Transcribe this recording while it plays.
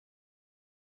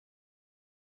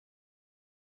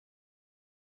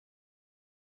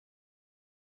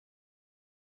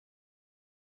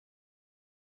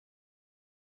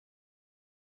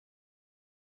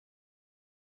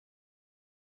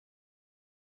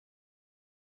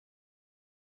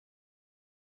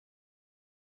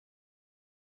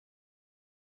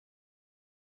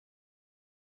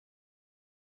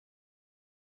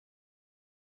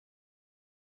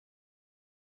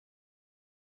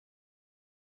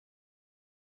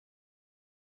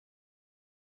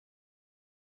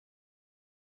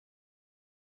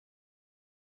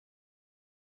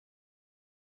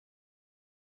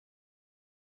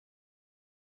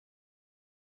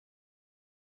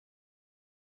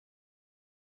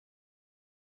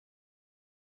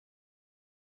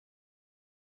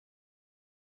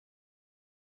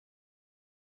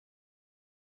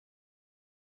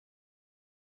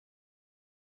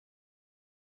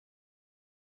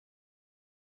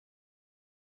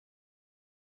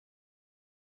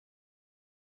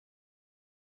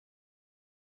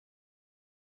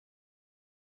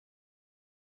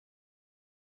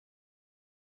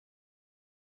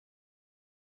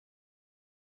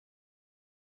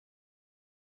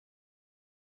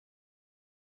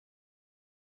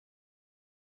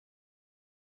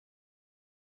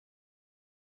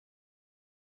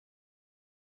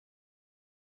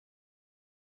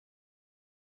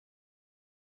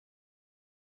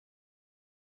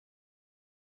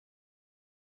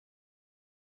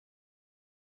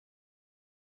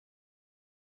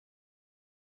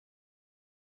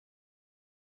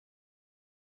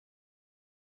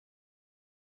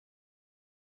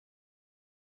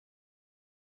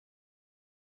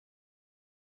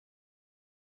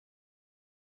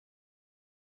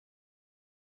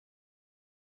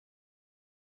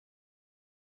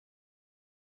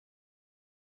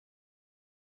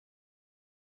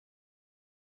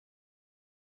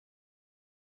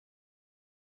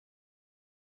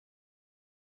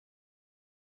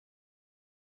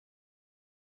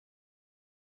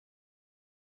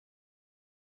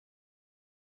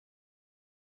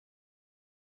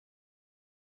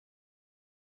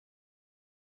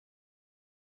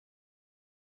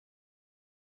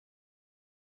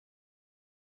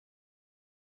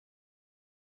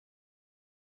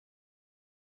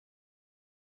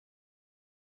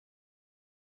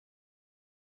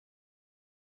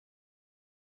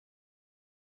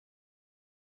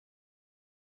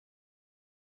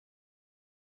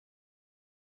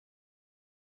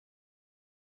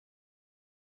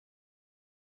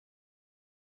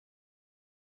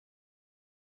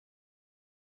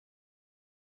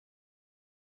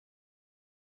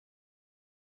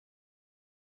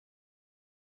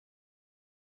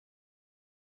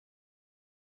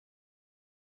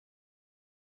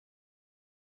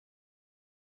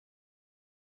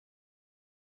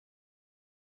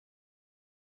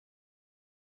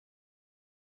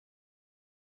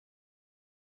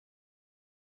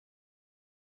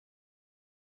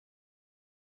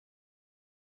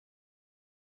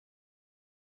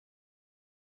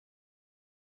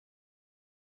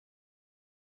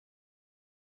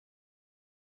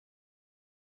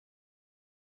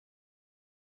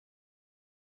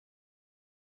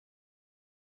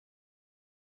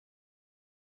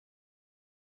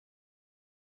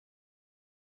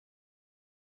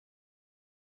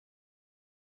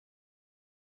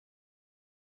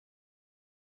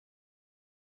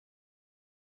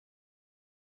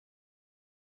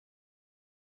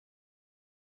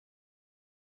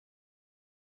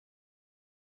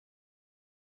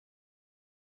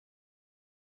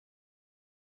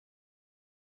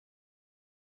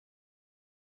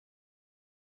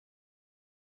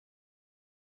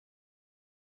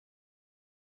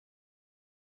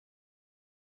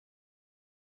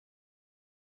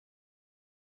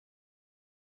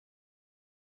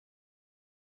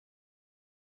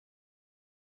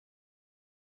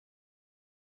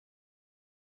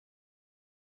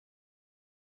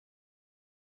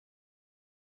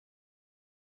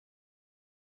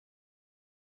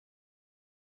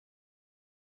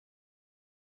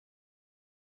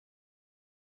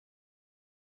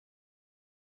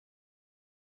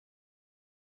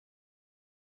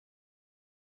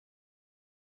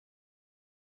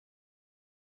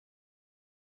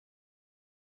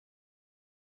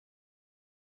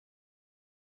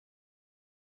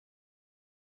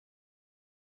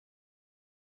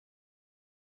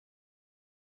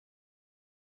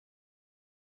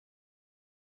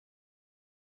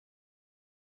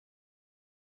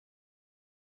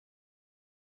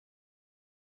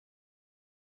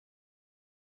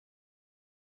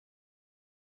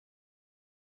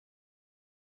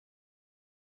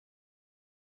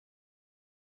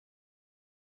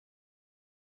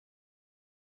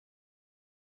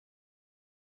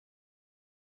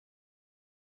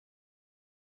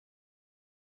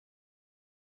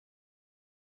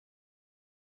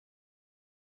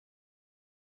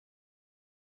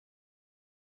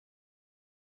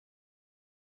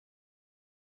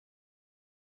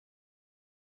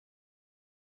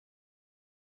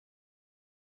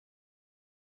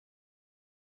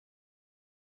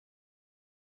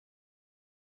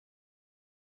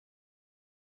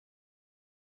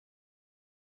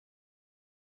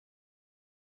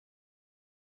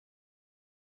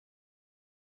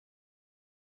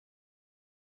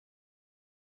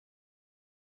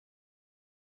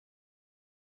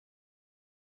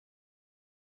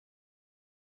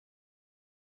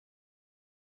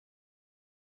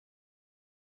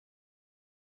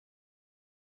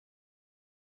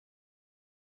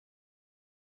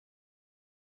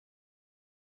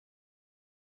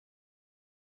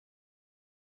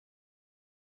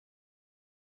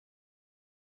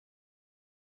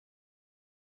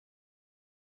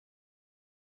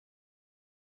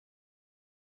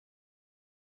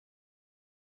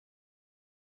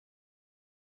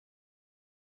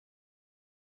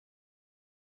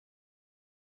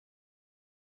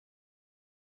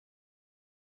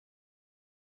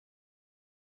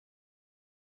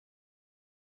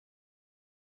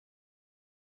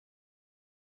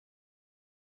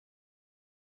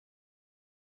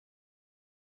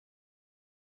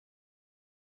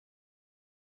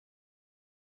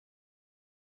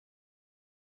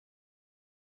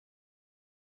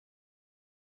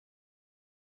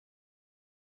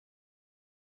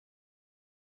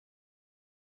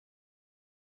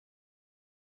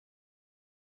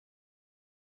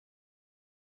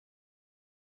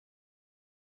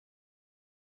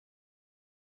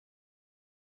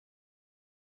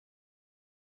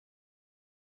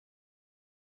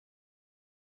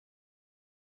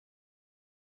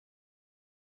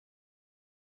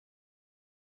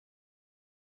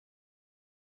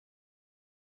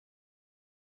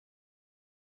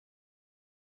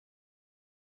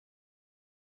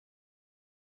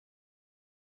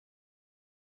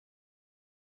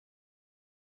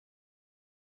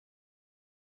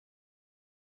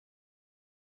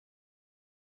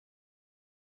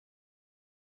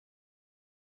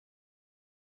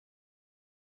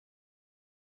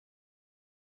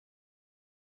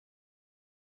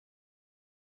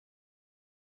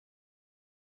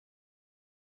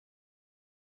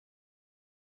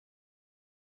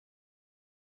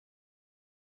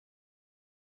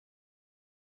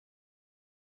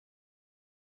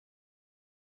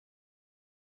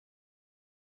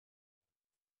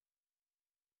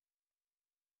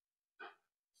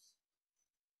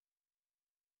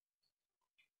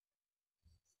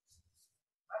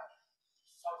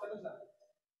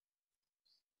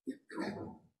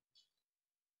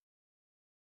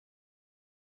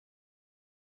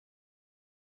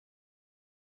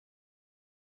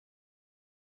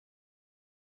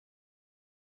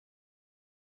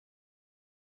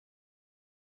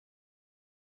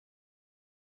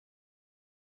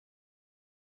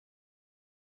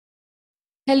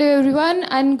Hello everyone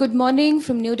and good morning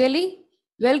from New Delhi.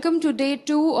 Welcome to day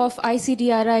 2 of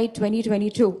ICDRI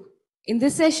 2022. In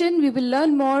this session, we will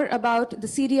learn more about the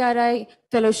CDRI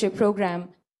Fellowship Program.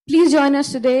 Please join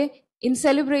us today in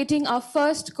celebrating our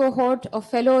first cohort of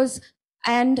fellows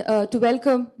and to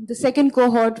welcome the second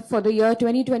cohort for the year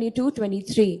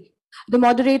 2022-23. The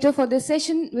moderator for this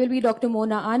session will be Dr.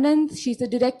 Mona Anand. She's the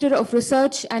Director of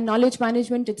Research and Knowledge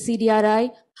Management at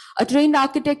CDRI. A trained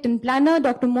architect and planner,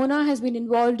 Dr. Mona has been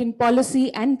involved in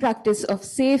policy and practice of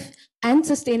safe and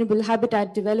sustainable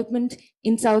habitat development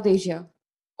in South Asia.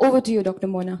 Over to you, Dr.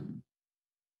 Mona.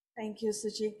 Thank you,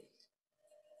 Suchi.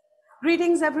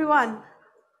 Greetings, everyone.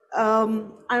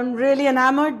 I'm really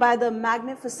enamored by the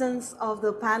magnificence of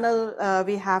the panel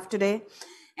we have today.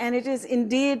 And it is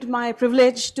indeed my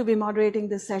privilege to be moderating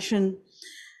this session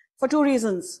for two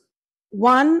reasons.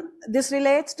 One, this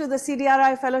relates to the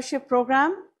CDRI Fellowship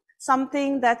Program,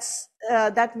 something that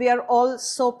we are all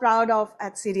so proud of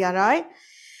at CDRI.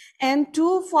 And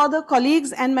two, for the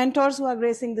colleagues and mentors who are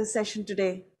gracing this session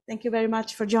today. Thank you very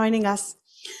much for joining us.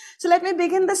 So let me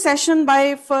begin the session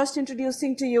by first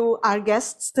introducing to you our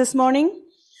guests this morning.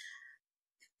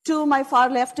 To my far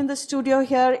left in the studio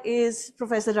here is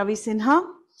Professor Ravi Sinha.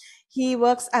 He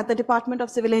works at the Department of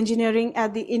Civil Engineering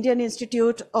at the Indian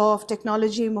Institute of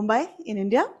Technology, Mumbai in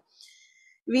India.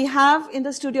 We have in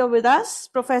the studio with us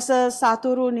Professor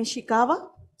Satoru Nishikawa.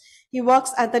 He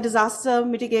works at the Disaster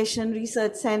Mitigation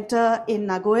Research Center in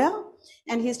Nagoya,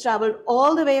 and he's traveled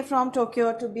all the way from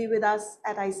Tokyo to be with us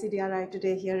at ICDRI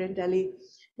today here in Delhi.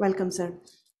 Welcome, sir.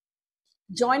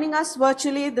 Joining us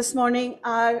virtually this morning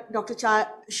are Dr.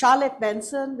 Charlotte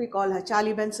Benson. We call her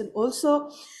Charlie Benson also.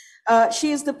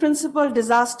 She is the Principal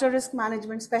Disaster Risk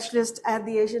Management Specialist at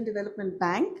the Asian Development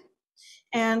Bank.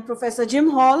 And Professor Jim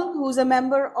Hall, who's a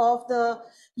member of the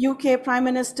UK Prime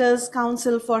Minister's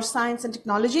Council for Science and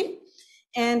Technology.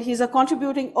 And he's a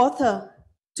contributing author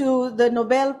to the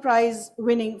Nobel Prize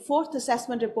winning fourth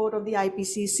assessment report of the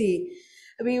IPCC.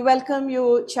 We welcome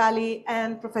you, Charlie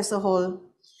and Professor Hall.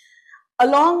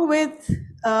 Along with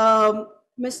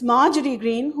Ms. Marjorie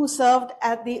Green, who served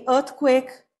at the Earthquake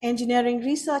Engineering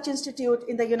Research Institute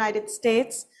in the United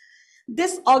States.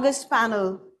 This August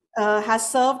panel has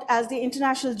served as the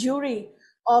international jury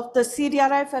of the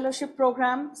CDRI Fellowship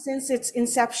Program since its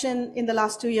inception in the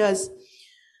last 2 years.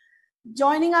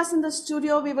 Joining us in the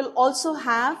studio, we will also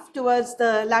have, towards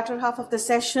the latter half of the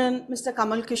session, Mr.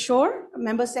 Kamal Kishore,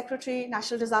 Member Secretary,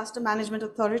 National Disaster Management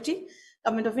Authority,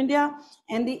 Government of India,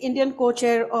 and the Indian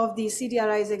co-chair of the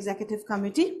CDRI's Executive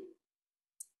Committee.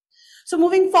 So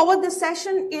moving forward, this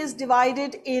session is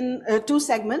divided in two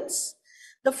segments.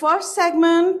 The first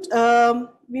segment,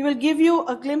 we will give you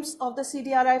a glimpse of the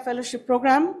CDRI Fellowship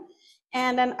Program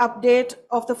and an update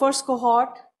of the first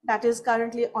cohort that is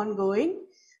currently ongoing.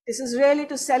 This is really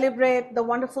to celebrate the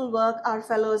wonderful work our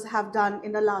fellows have done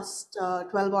in the last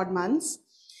 12 odd months.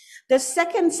 The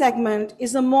second segment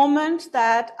is a moment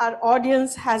that our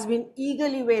audience has been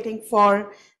eagerly waiting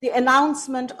for, the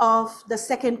announcement of the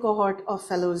second cohort of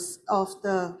fellows of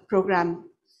the program.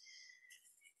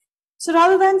 So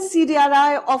rather than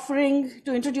CDRI offering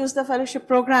to introduce the fellowship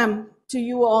program to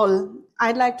you all,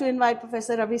 I'd like to invite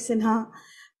Professor Ravi Sinha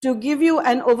to give you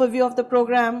an overview of the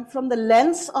program from the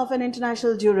lens of an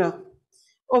international juror.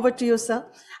 Over to you, sir.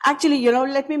 Actually,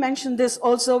 let me mention this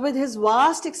also. With his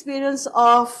vast experience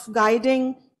of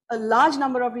guiding a large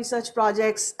number of research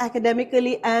projects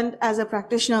academically and as a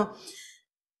practitioner,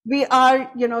 we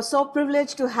are, so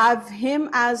privileged to have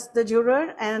him as the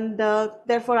juror, and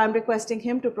therefore I'm requesting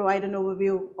him to provide an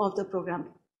overview of the program.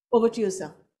 Over to you,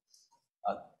 sir.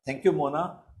 Thank you,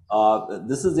 Mona.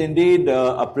 This is indeed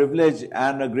a privilege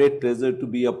and a great pleasure to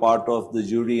be a part of the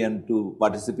jury and to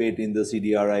participate in the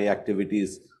CDRI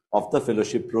activities of the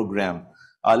fellowship program.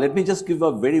 Let me just give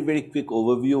a very, very quick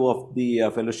overview of the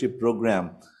fellowship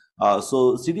program.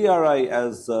 So CDRI,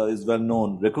 as is well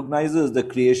known, recognizes the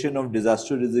creation of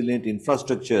disaster resilient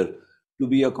infrastructure to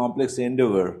be a complex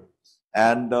endeavor.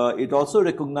 And it also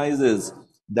recognizes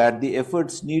that the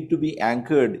efforts need to be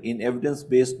anchored in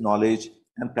evidence-based knowledge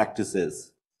and practices.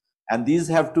 And these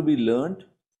have to be learned,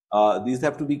 these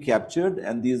have to be captured,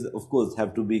 and these, of course,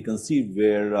 have to be conceived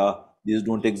where these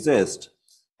don't exist.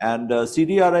 And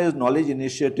CDRI's knowledge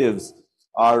initiatives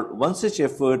are one such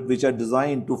effort which are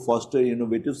designed to foster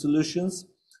innovative solutions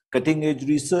cutting-edge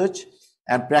research,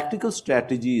 and practical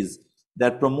strategies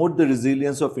that promote the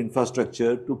resilience of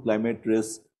infrastructure to climate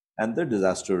risk and the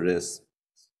disaster risk.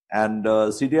 And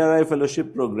CDRI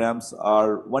fellowship programs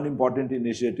are one important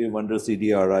initiative under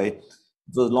CDRI. It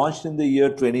was launched in the year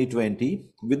 2020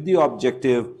 with the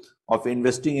objective of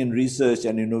investing in research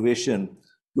and innovation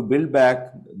to build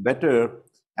back better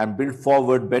and build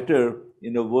forward better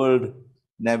in a world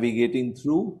navigating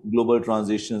through global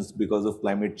transitions because of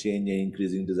climate change and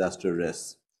increasing disaster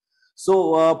risks.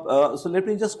 So let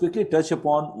me just quickly touch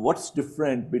upon what's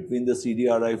different between the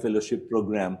CDRI fellowship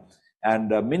program and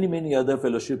many other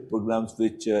fellowship programs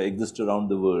which exist around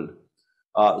the world.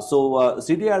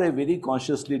 CDRI very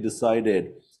consciously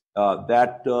decided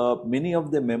that many of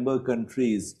the member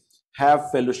countries have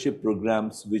fellowship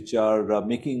programs which are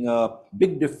making a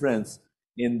big difference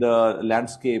in the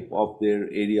landscape of their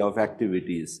area of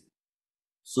activities.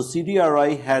 So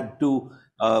CDRI had to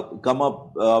come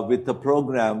up with a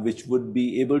program which would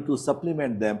be able to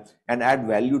supplement them and add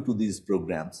value to these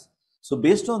programs. So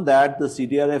based on that, the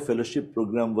CDRI fellowship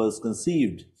program was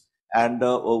conceived. And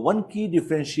one key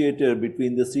differentiator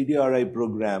between the CDRI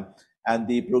program and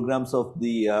the programs of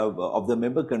the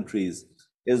member countries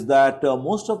is that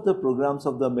most of the programs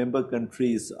of the member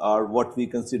countries are what we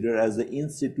consider as the in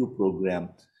situ program,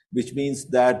 which means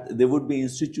that there would be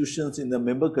institutions in the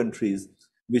member countries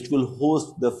which will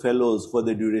host the fellows for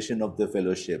the duration of the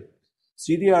fellowship.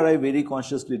 CDRI very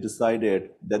consciously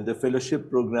decided that the fellowship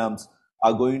programs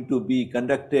are going to be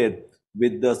conducted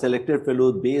with the selected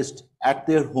fellows based at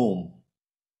their home.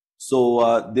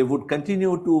 So they would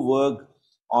continue to work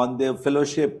on their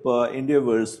fellowship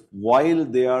endeavors while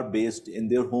they are based in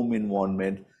their home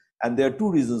environment. And there are two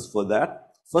reasons for that.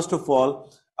 First of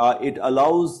all, it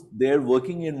allows their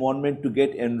working environment to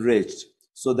get enriched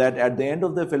so that at the end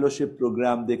of the fellowship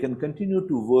program, they can continue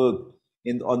to work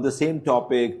on the same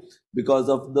topic because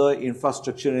of the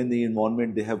infrastructure and the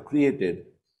environment they have created.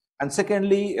 And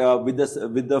secondly, with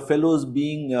the fellows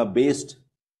being based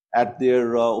at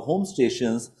their home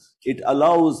stations, it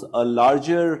allows a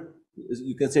larger,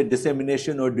 you can say,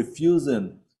 dissemination or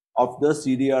diffusion of the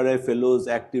CDRI fellows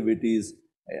activities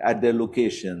at their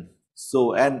location.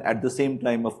 So, and at the same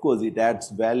time, of course, it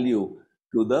adds value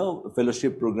to the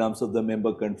fellowship programs of the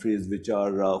member countries, which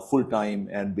are full-time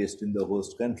and based in the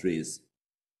host countries.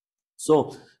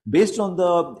 So, based on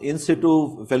the in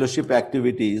situ fellowship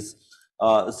activities,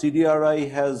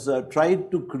 CDRI has tried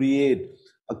to create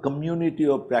a community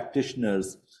of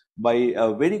practitioners by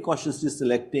very cautiously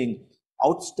selecting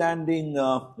outstanding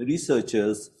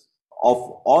researchers of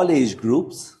all age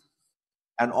groups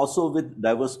and also with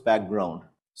diverse background.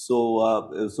 So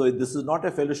this is not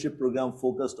a fellowship program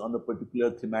focused on a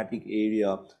particular thematic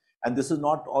area, and this is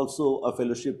not also a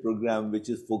fellowship program which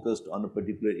is focused on a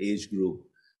particular age group.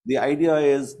 The idea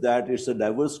is that it's a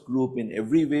diverse group in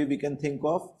every way we can think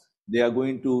of. They are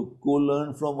going to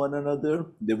co-learn from one another.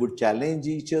 They would challenge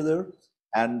each other,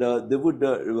 and they would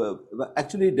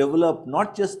actually develop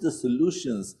not just the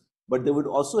solutions, but they would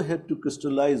also help to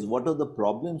crystallize what are the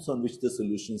problems on which the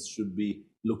solutions should be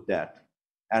looked at.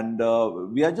 And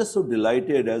we are just so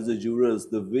delighted as the jurors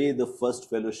the way the first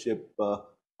fellowship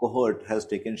cohort has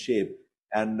taken shape.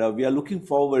 And we are looking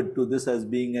forward to this as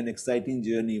being an exciting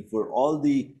journey for all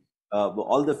the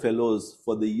fellows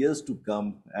for the years to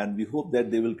come. And we hope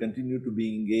that they will continue to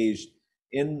be engaged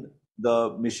in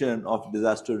the mission of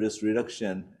disaster risk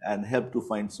reduction and help to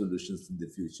find solutions in the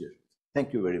future.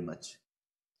 Thank you very much.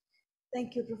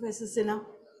 Thank you, Professor Sinha.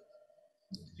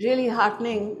 Really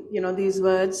heartening, these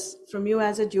words from you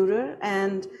as a juror,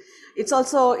 and it's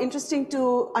also interesting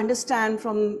to understand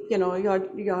from,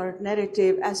 your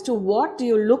narrative as to what do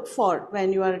you look for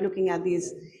when you are looking at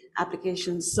these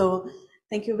applications. So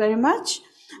thank you very much.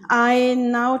 I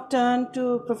now turn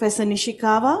to Professor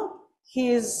Nishikawa.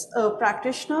 He is a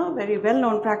practitioner, very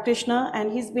well-known practitioner,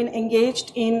 and he's been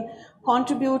engaged in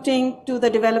contributing to the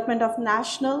development of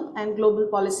national and global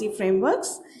policy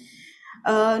frameworks.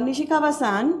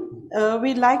 Nishikawa-san,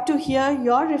 we'd like to hear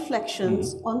your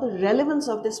reflections on the relevance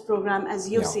of this program as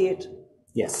you see it.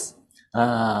 Yes,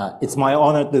 it's my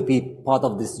honor to be part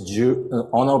of this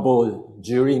honorable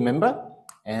jury member,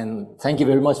 and thank you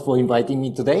very much for inviting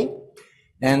me today.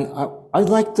 And I'd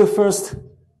like to first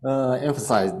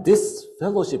emphasize this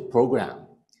fellowship program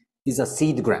is a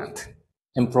seed grant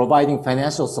and providing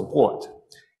financial support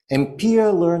and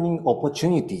peer learning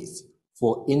opportunities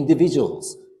for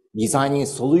individuals designing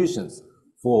solutions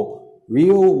for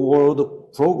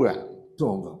real-world program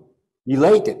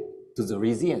related to the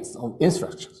resilience of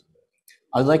infrastructure.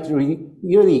 I'd like to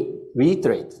really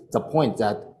reiterate the point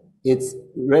that it's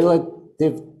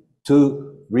relative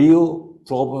to real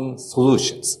problem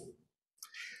solutions.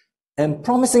 and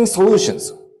promising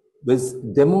solutions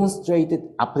with demonstrated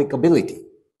applicability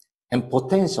and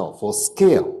potential for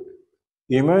scale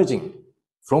emerging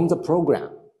from the program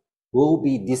will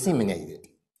be disseminated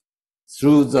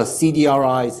through the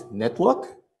CDRI's network,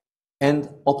 and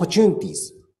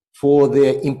opportunities for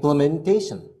their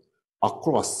implementation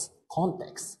across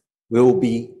contexts will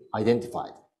be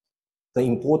identified. The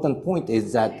important point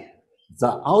is that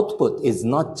the output is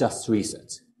not just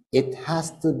research. It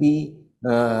has to be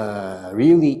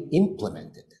really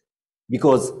implemented,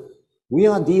 because we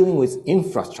are dealing with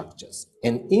infrastructures,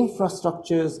 and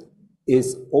infrastructures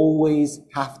is always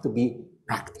have to be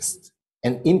practiced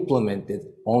and implemented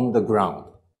on the ground.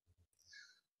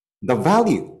 The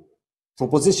value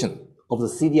proposition of the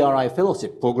CDRI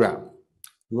Fellowship Program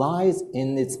lies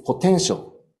in its potential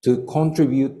to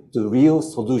contribute to real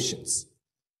solutions,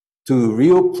 to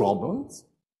real problems,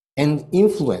 and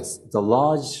influence the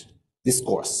large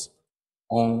discourse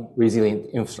on resilient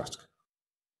infrastructure.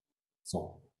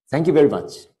 So, thank you very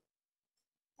much.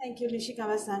 Thank you,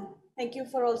 Nishikawa-san. Thank you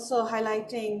for also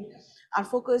highlighting our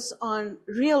focus on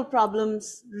real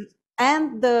problems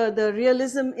and the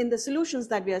realism in the solutions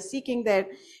that we are seeking there,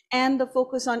 and the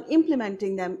focus on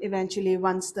implementing them eventually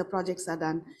once the projects are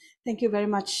done. Thank you very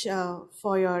much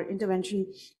for your intervention.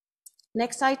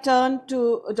 Next, I turn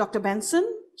to Dr. Benson.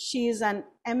 She is an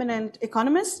eminent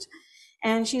economist,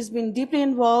 and she's been deeply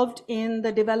involved in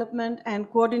the development and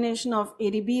coordination of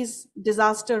ADB's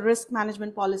disaster risk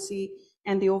management policy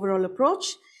and the overall approach.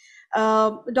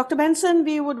 Dr. Benson,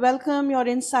 we would welcome your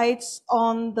insights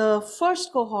on the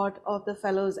first cohort of the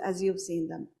fellows as you've seen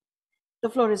them. The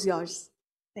floor is yours.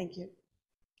 Thank you.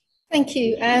 Thank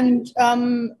you. And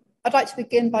I'd like to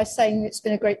begin by saying it's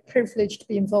been a great privilege to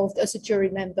be involved as a jury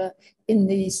member in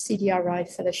the CDRI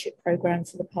Fellowship Programme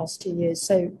for the past 2 years.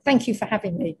 So thank you for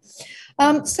having me.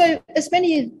 So as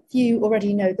many of you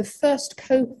already know, the first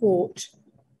cohort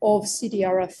of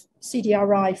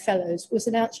CDRI Fellows was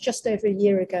announced just over a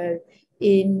year ago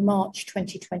in March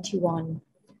 2021.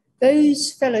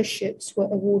 Those fellowships were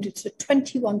awarded to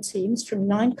 21 teams from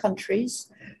 9 countries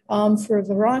for a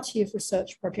variety of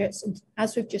research projects, and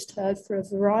as we've just heard, for a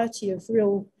variety of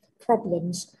real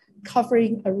problems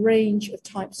covering a range of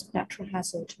types of natural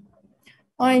hazard.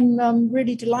 I'm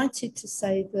really delighted to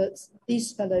say that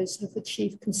these fellows have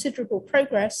achieved considerable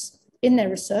progress in their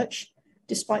research,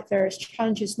 despite various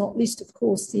challenges, not least, of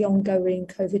course, the ongoing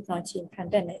COVID-19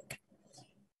 pandemic.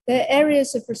 Their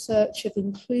areas of research have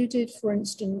included, for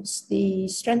instance, the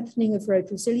strengthening of road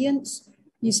resilience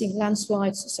using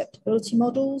landslide susceptibility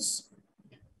models,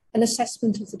 an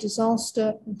assessment of the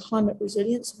disaster and climate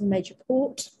resilience of a major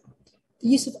port, the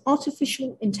use of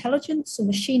artificial intelligence and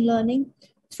machine learning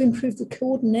to improve the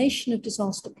coordination of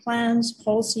disaster plans,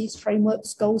 policies,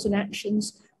 frameworks, goals, and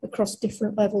actions across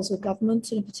different levels of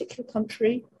government in a particular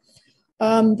country,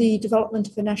 the development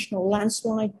of a national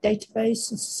landslide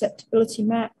database and susceptibility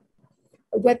map,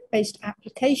 a web-based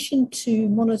application to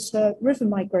monitor river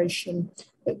migration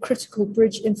at critical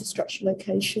bridge infrastructure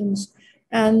locations,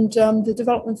 and the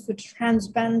development of a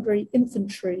transboundary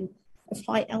inventory of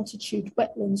high-altitude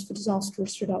wetlands for disaster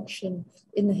risk reduction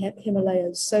in the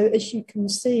Himalayas. So as you can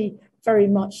see, very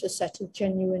much a set of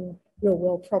genuine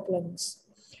real-world problems.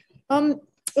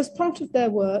 As part of their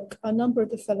work, a number of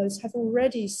the fellows have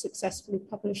already successfully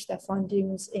published their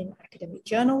findings in academic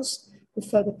journals,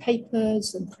 with further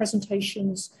papers and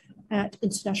presentations at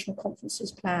international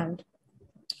conferences planned.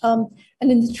 And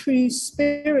in the true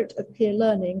spirit of peer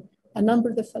learning, a number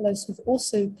of the fellows have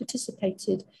also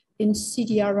participated in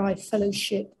CDRI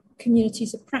fellowship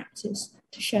communities of practice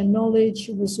to share knowledge,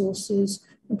 resources,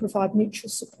 and provide mutual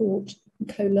support and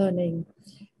co-learning.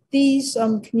 These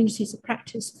communities of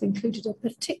practice have included a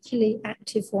particularly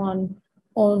active one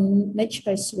on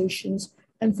nature-based solutions,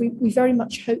 and we very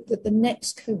much hope that the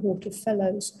next cohort of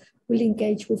fellows will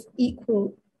engage with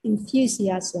equal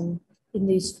enthusiasm in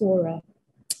these fora.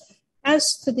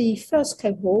 As for the first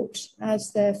cohort,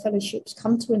 as their fellowships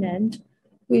come to an end,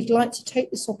 we'd like to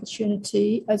take this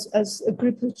opportunity as a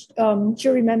group of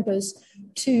jury members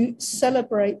to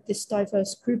celebrate this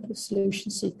diverse group of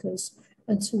solution seekers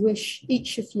and to wish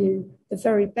each of you the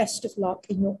very best of luck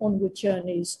in your onward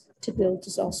journeys to build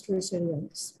disaster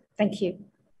resilience. Thank you.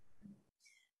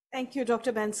 Thank you,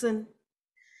 Dr. Benson.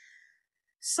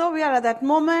 So we are at that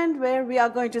moment where we are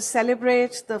going to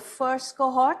celebrate the first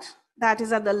cohort that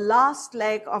is at the last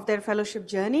leg of their fellowship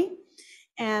journey.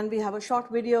 And we have a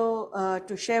short video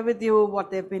to share with you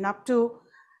what they've been up to.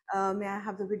 May I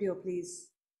have the video, please?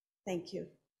 Thank you.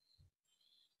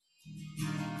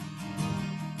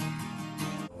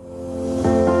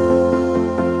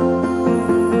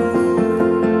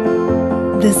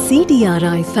 The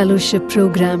CDRI Fellowship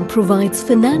Program provides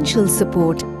financial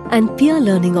support and peer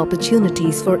learning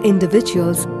opportunities for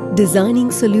individuals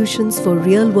designing solutions for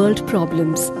real-world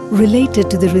problems related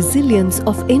to the resilience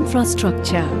of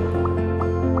infrastructure.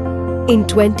 In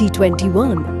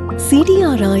 2021,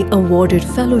 CDRI awarded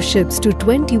fellowships to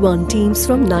 21 teams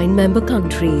from 9 member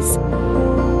countries.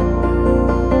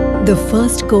 The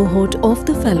first cohort of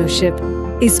the fellowship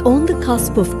is on the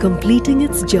cusp of completing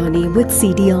its journey with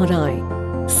CDRI.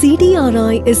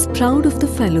 CDRI is proud of the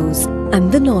fellows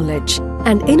and the knowledge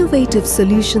and innovative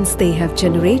solutions they have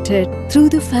generated through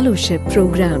the fellowship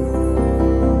program.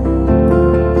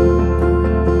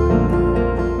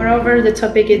 Moreover, the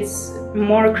topic is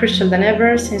more crucial than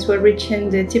ever since we're reaching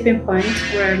the tipping point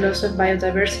where loss of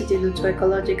biodiversity due to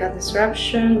ecological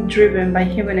disruption driven by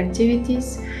human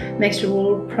activities makes the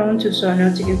world prone to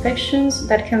zoonotic infections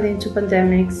that can lead to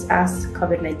pandemics as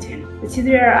COVID-19. The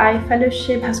CDRI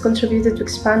Fellowship has contributed to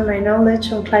expand my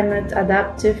knowledge on climate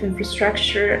adaptive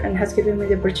infrastructure and has given me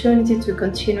the opportunity to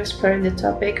continue exploring the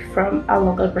topic from a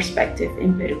local perspective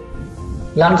in Peru.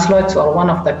 Landslides are one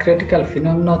of the critical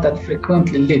phenomena that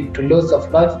frequently lead to loss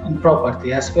of life and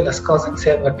property as well as causing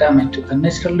severe damage to the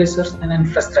natural resources and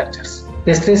infrastructures.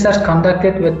 This research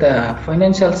conducted with the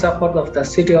financial support of the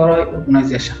CDRI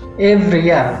organization. Every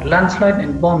year, landslide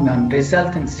in Borneo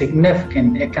result in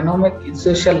significant economic and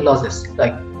social losses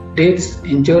like deaths,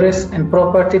 injuries, and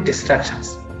property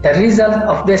destructions. The result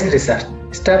of this research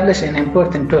established an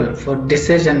important tool for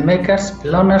decision makers,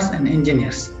 planners, and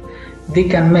engineers. They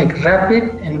can make rapid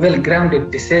and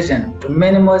well-grounded decisions to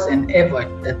minimize and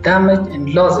avoid the damage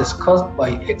and losses caused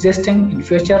by existing and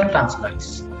future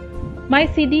landslides. My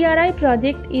CDRI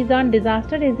project is on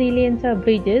disaster resilience of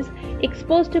bridges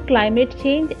exposed to climate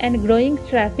change and growing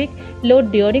traffic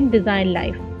load during design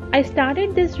life. I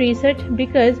started this research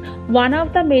because one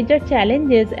of the major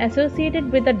challenges associated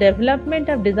with the development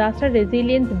of disaster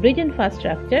resilience bridge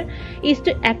infrastructure is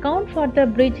to account for the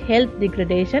bridge health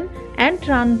degradation and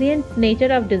transient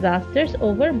nature of disasters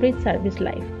over bridge service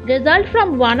life. Results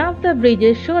from one of the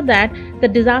bridges show that the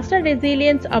disaster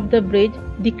resilience of the bridge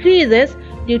decreases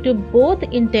due to both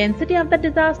intensity of the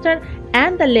disaster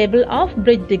and the level of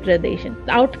bridge degradation.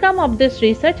 The outcome of this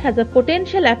research has a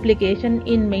potential application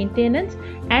in maintenance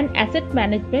and asset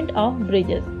management of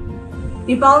bridges.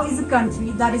 Nepal is a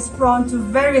country that is prone to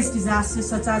various disasters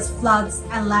such as floods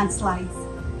and landslides.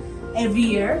 Every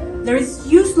year, there is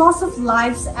huge loss of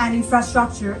lives and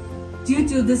infrastructure due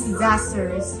to these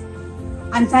disasters.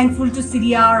 I'm thankful to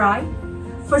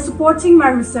CDRI for supporting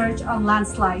my research on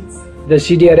landslides. The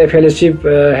CDRI Fellowship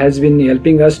has been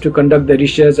helping us to conduct the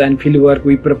research and fieldwork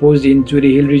we proposed in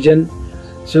Churi Hill region.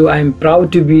 So I'm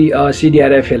proud to be a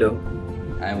CDRI Fellow.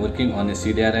 I am working on a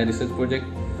CDRI research project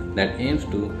that aims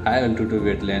to high altitude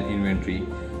wetland inventory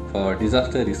for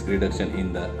disaster risk reduction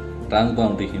in the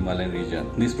transboundary Himalayan region.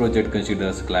 This project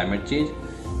considers climate change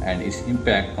and its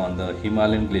impact on the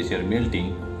Himalayan glacier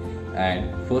melting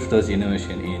and fosters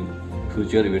innovation in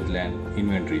future wetland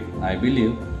inventory. I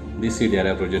believe this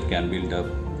CDRI project can build up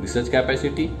research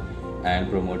capacity and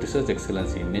promote research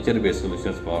excellence in nature-based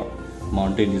solutions for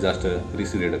mountain disaster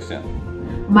risk reduction.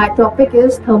 My topic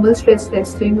is thermal stress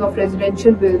testing of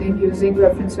residential building using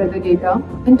reference weather data.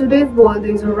 In today's world,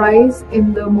 there is a rise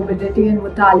in the morbidity and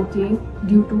mortality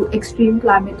due to extreme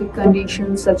climatic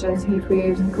conditions such as heat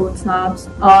waves and cold snaps.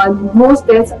 Most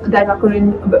deaths that occur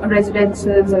in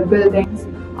residences or buildings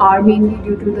are mainly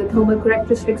due to the thermal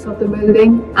characteristics of the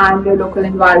building and the local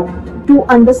environment. To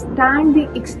understand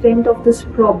the extent of this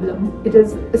problem, it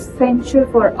is essential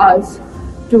for us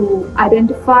to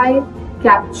identify,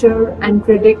 capture and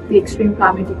predict the extreme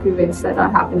climatic events that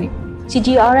are happening.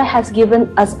 CDRI has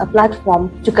given us a platform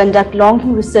to conduct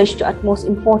long-term research to utmost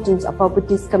importance of our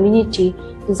Buddhist community,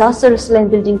 disaster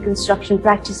resilient building construction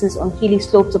practices on hilly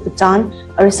slopes of Bhutan,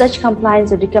 a research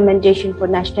compliance and recommendation for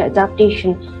national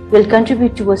adaptation will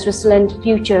contribute towards resilient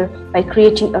future by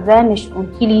creating awareness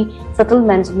on hilly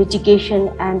settlements, mitigation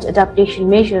and adaptation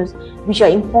measures which are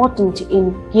important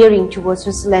in gearing towards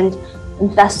resilient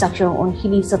infrastructure on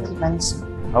hilly settlements.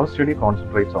 Our study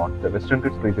concentrates on the Western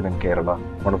Ghats region in Kerala,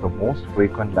 one of the most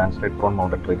frequent landslide-prone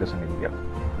mountain ranges in India.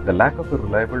 The lack of a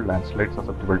reliable landslide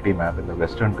susceptibility map in the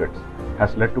Western Ghats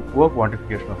has led to poor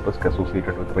quantification of risk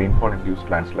associated with rainfall-induced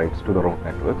landslides to the road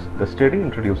networks. The study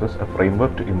introduces a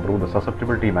framework to improve the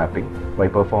susceptibility mapping by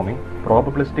performing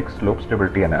probabilistic slope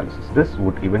stability analysis. This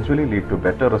would eventually lead to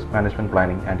better risk management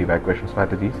planning and evacuation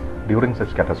strategies during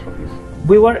such catastrophes.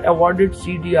 We were awarded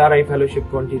CDRI Fellowship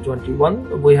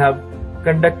 2021. We have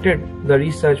conducted the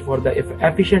research for the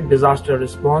efficient disaster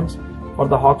response for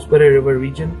the Hawkesbury River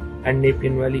region and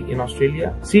Nepean Valley in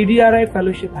Australia. CDRI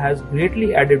Fellowship has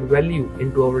greatly added value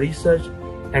into our research,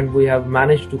 and we have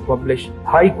managed to publish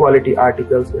high quality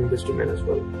articles in this domain as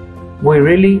well. We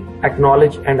really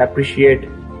acknowledge and appreciate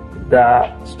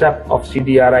the step of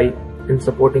CDRI in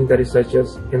supporting the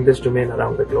researchers in this domain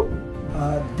around the globe.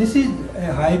 This is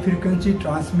a high frequency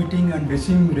transmitting and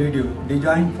receiving radio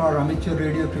designed for amateur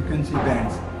radio frequency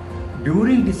bands.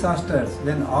 During disasters,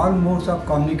 when all modes of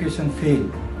communication fail,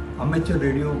 amateur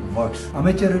radio works.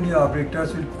 Amateur radio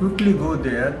operators will quickly go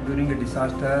there during a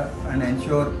disaster and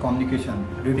ensure communication,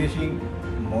 reducing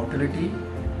mortality,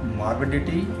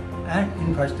 morbidity, and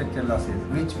infrastructure losses,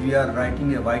 which we are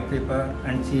writing a white paper,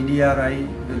 and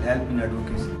CDRI will help in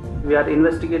advocacy. We are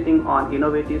investigating on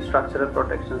innovative structural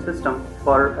protection system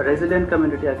for a resilient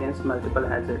community against multiple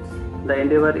hazards. The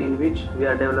endeavor in which we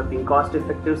are developing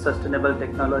cost-effective sustainable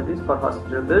technologies for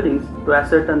hospital buildings to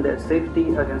ascertain their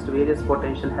safety against various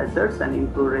potential hazards and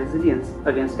improve resilience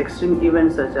against extreme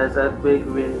events such as earthquake,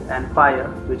 wind and fire,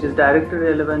 which is directly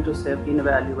relevant to save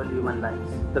invaluable human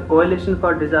lives. The Coalition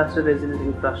for Disaster Resilient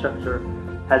Infrastructure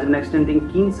has been extending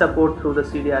keen support through the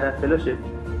CDRI Fellowship,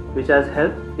 which has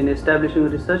helped in establishing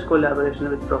research collaboration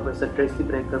with Professor Tracy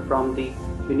Breaker from the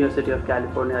University of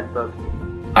California at Berkeley.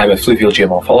 I'm a fluvial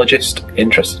geomorphologist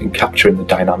interested in capturing the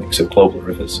dynamics of global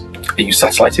rivers. I use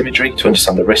satellite imagery to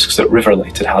understand the risks that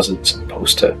river-related hazards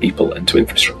pose to people and to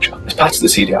infrastructure. As part of the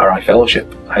CDRI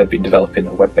Fellowship, I have been developing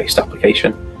a web-based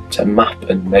application to map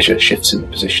and measure shifts in the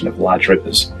position of large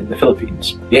rivers in the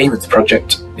Philippines. The aim of the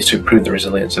project is to improve the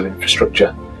resilience of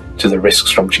infrastructure to the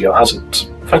risks from geohazards.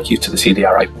 Thank you to the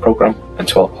CDRI programme and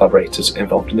to all collaborators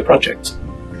involved in the project.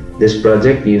 This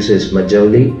project uses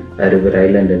Majuli, a river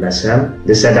island in Assam.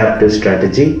 This adaptive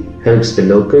strategy helps the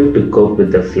local to cope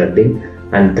with the flooding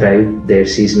and thrive their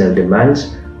seasonal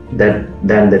demands than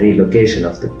the relocation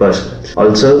of the personnel.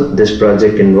 Also, this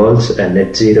project involves a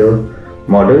net zero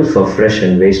model for fresh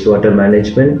and wastewater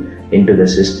management into the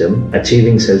system,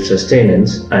 achieving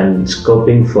self-sustenance and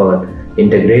scoping for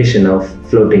integration of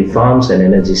floating farms and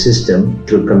energy system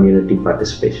through community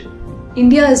participation.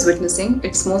 India is witnessing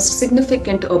its most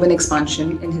significant urban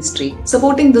expansion in history.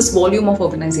 Supporting this volume of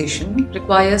urbanization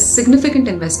requires significant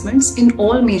investments in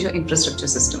all major infrastructure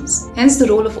systems. Hence, the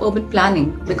role of urban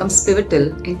planning becomes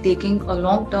pivotal in taking a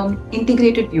long-term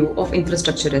integrated view of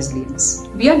infrastructure resilience.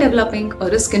 We are developing a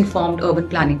risk-informed urban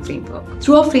planning framework.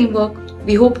 Through our framework,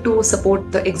 we hope to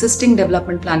support the existing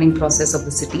development planning process of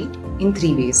the city in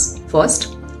 3 ways.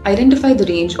 First, identify the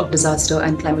range of disaster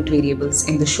and climate variables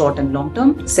in the short and long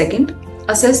term. Second,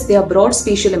 assess their broad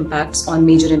spatial impacts on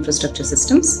major infrastructure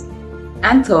systems.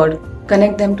 And third,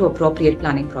 connect them to appropriate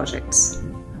planning projects.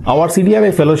 Our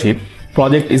CDRI Fellowship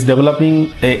project is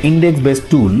developing an index-based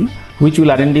tool which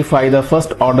will identify the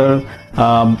first order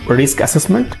risk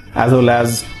assessment as well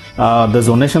as the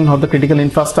zonation of the critical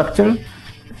infrastructure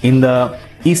in the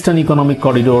Eastern Economic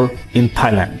Corridor in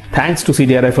Thailand. Thanks to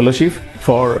CDRI Fellowship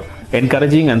for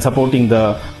encouraging and supporting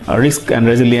the risk and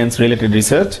resilience related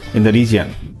research in the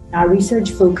region. Our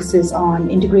research focuses on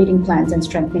integrating plans and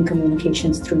strengthening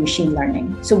communications through machine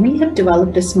learning. So we have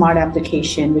developed a smart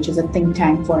application, which is a think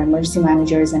tank for emergency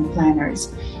managers and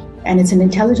planners. And it's an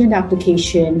intelligent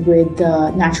application with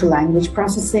natural language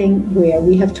processing, where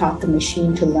we have taught the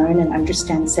machine to learn and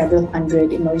understand several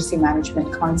hundred emergency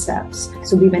management concepts.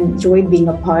 So we've enjoyed being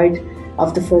a part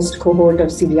of the first cohort of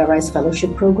CDRI's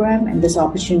fellowship program, and this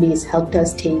opportunity has helped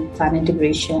us take plan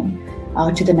integration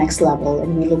to the next level.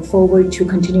 And we look forward to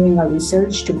continuing our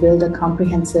research to build a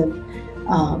comprehensive,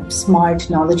 smart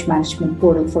knowledge management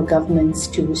portal for governments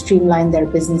to streamline their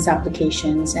business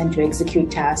applications and to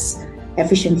execute tasks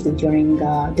efficiently during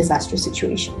disaster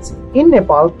situations. In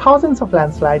Nepal, thousands of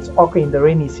landslides occur in the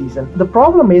rainy season. The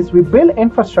problem is we build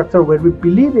infrastructure where we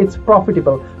believe it's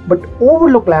profitable, but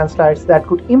overlook landslides that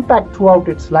could impact throughout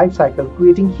its life cycle,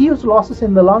 creating huge losses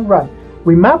in the long run.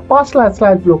 We mapped past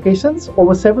landslide locations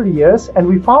over several years, and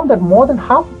we found that more than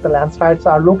half of the landslides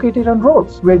are located on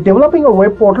roads. We're developing a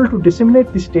web portal to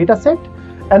disseminate this data set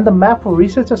and the map for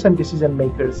researchers and decision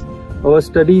makers. Our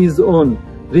study is on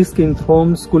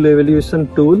risk-informed school evaluation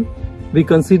tool. We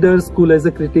consider school as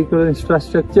a critical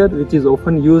infrastructure which is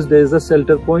often used as a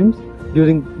shelter point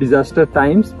during disaster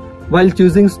times. While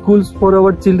choosing schools for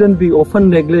our children, we often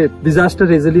neglect disaster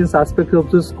resilience aspect of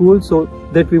the school, so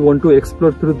that we want to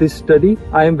explore through this study.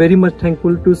 I am very much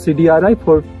thankful to CDRI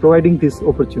for providing this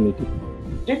opportunity.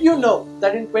 Did you know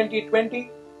that in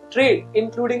 2020, trade,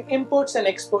 including imports and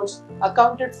exports,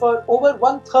 accounted for over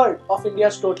 1/3 of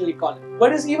India's total economy?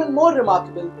 What is even more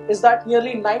remarkable is that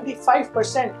nearly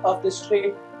 95% of this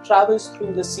trade travels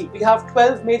through the sea. We have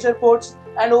 12 major ports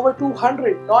and over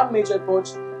 200 non-major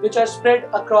ports which are spread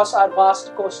across our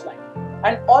vast coastline,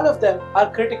 and all of them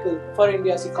are critical for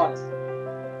India's economy.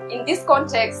 In this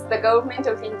context, the Government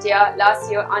of India last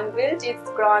year unveiled its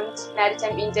Grand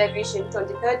Maritime India Vision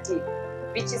 2030,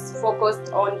 which is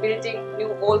focused on building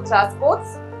new world-class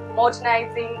ports,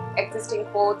 modernizing existing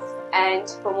ports,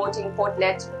 and promoting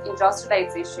port-led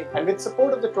industrialization. And with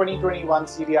support of the 2021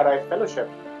 CDRI Fellowship,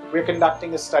 we are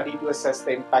conducting a study to assess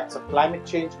the impacts of climate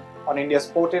change on India's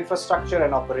port infrastructure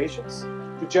and operations,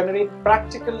 to generate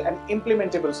practical and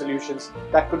implementable solutions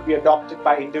that could be adopted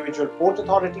by individual port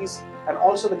authorities and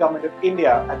also the Government of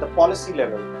India at the policy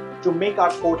level to make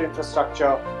our port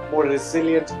infrastructure more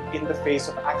resilient in the face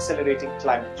of accelerating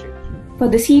climate change. For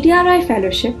the CDRI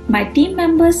Fellowship, my team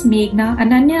members Meghna,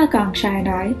 Ananya, Akanksha and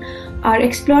I are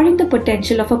exploring the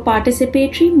potential of a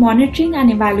participatory monitoring and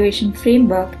evaluation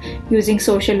framework using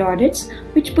social audits,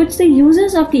 which puts the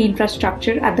users of the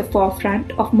infrastructure at the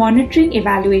forefront of monitoring,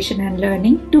 evaluation and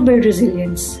learning to build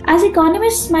resilience. As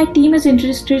economists, my team is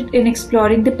interested in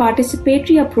exploring the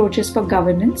participatory approaches for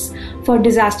governance, for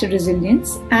disaster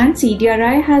resilience, and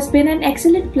CDRI has been an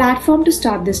excellent platform to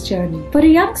start this journey. For a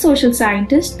young social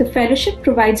scientist, the fellowship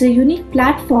provides a unique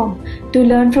platform to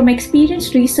learn from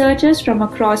experienced researchers from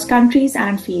across countries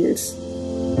and fields.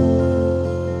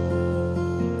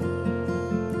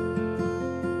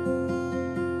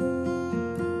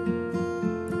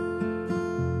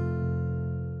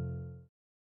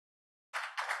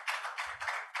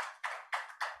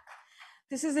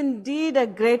 This is indeed a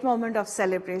great moment of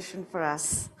celebration for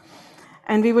us.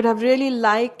 And we would have really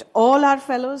liked all our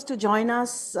fellows to join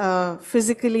us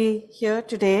physically here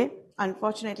today.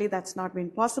 Unfortunately, that's not been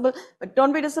possible, but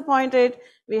don't be disappointed.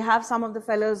 We have some of the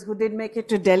fellows who did make it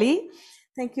to Delhi.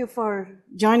 Thank you for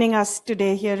joining us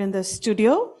today here in the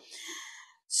studio.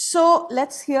 So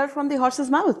let's hear from the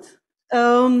horse's mouth.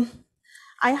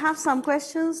 I have some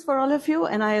questions for all of you,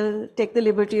 and I'll take the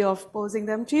liberty of posing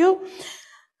them to you.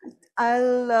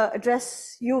 I'll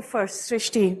address you first,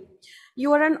 Srishti.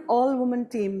 You are an all-woman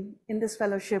team in this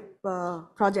fellowship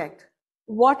project.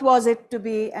 What was it to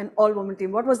be an all-woman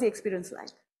team? What was the experience like?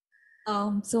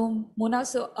 Mona,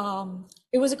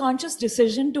 it was a conscious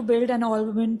decision to build an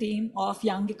all-women team of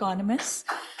young economists.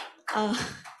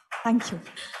 Thank you.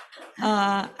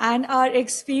 And our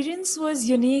experience was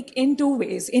unique in two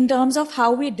ways. In terms of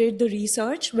how we did the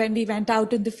research when we went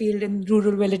out in the field in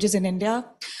rural villages in India,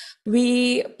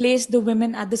 we placed the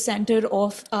women at the center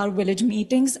of our village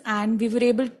meetings, and we were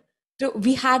able to,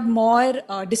 we had more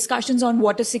discussions on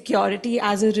water security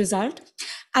as a result.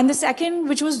 And the second,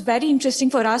 which was very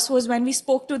interesting for us, was when we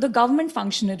spoke to the government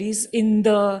functionaries in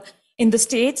the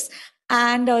states,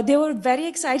 and they were very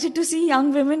excited to see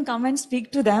young women come and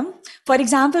speak to them. For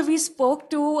example, we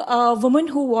spoke to a woman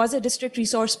who was a district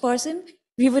resource person.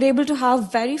 We were able to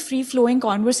have very free-flowing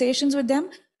conversations with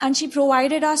them, and she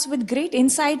provided us with great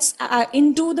insights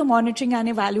into the monitoring and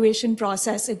evaluation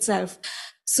process itself.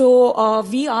 So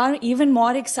we are even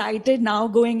more excited now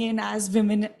going in as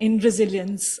women in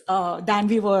resilience than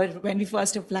we were when we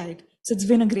first applied. So it's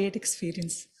been a great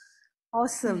experience.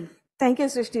 Awesome. Thank you,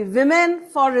 Srishti. Women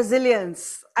for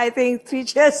resilience. I think 3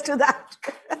 cheers to that.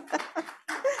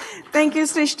 Thank you,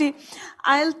 Srishti.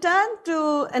 I'll turn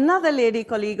to another lady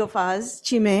colleague of ours,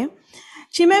 Chime.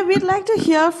 Chime, we'd like to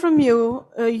hear from you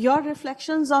your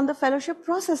reflections on the fellowship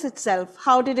process itself.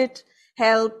 How did it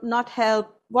help, not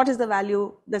help? What is the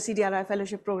value the CDRI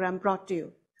fellowship program brought to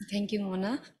you? Thank you,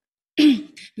 Mona.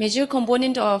 Major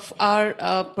component of our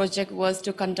project was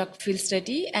to conduct field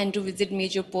study and to visit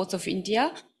major ports of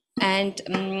India, and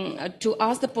to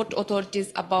ask the port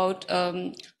authorities about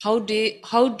how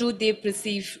do they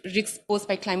perceive risks posed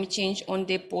by climate change on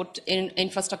their port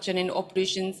infrastructure and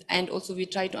operations. And also we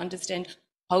try to understand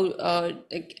how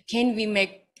can we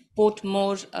make port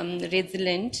more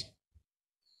resilient.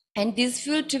 And these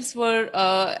field trips were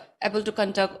able to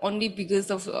conduct only because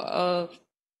of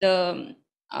the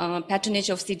patronage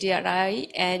of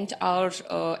CDRI and our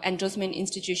endorsement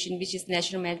institution, which is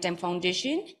National Maritime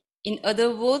Foundation. In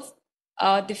other words,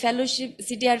 the fellowship,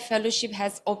 CDRI fellowship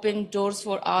has opened doors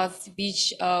for us,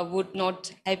 which would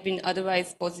not have been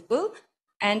otherwise possible.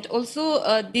 And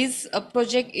also this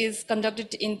project is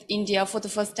conducted in India for the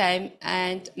first time,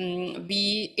 and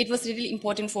it was really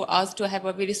important for us to have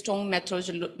a very strong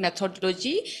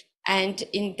methodology. And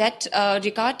in that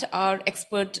regard, our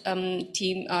expert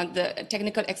team, the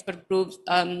technical expert groups,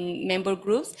 member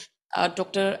groups,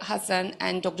 Dr. Hassan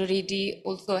and Dr. Reddy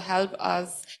also helped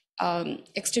us,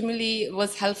 extremely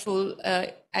was helpful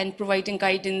and providing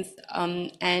guidance,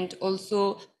 and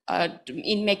also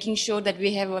in making sure that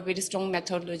we have a very strong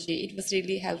methodology. It was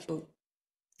really helpful.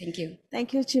 Thank you.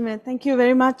 Thank you, Chime. Thank you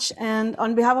very much. And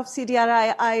on behalf of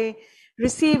CDRI, I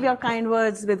receive your kind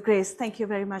words with grace. Thank you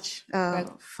very much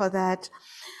for that.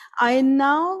 I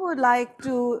now would like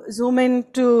to zoom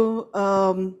into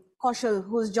Kaushal,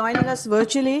 who's joining us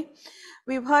virtually.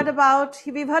 We've heard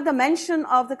the mention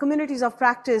of the communities of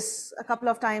practice a couple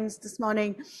of times this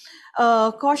morning.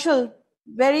 Kaushal,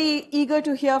 very eager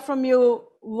to hear from you.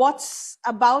 What's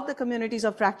about the communities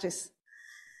of practice?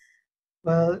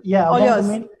 Well, yeah, All among yours.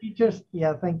 the many features,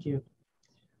 yeah, thank you.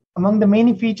 Among the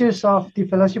many features of the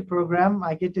fellowship program,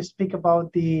 I get to speak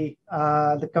about the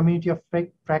community of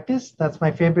practice. That's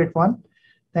my favorite one.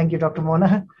 Thank you, Dr.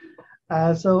 Mona.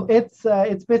 So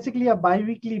it's basically a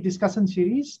bi-weekly discussion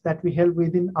series that we held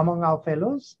among our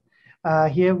fellows.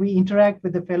 Here we interact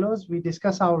with the fellows, we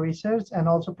discuss our research and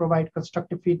also provide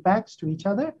constructive feedbacks to each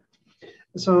other.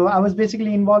 So I was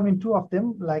basically involved in two of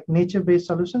them, like nature-based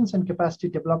solutions and capacity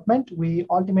development. We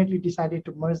ultimately decided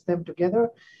to merge them together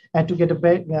and to get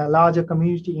a larger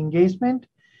community engagement.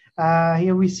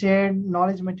 Here we shared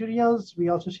knowledge materials. We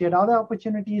also shared other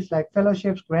opportunities like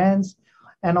fellowships, grants,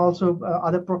 and also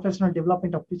other professional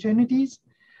development opportunities.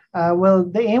 Well,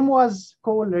 the aim was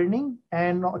co-learning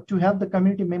and to help the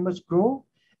community members grow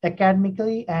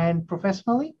academically and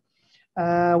professionally.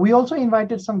 We also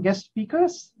invited some guest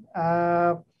speakers,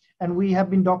 and we have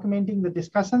been documenting the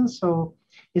discussions. So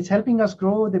it's helping us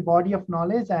grow the body of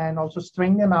knowledge and also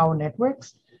strengthen our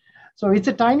networks. So it's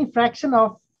a tiny fraction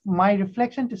of my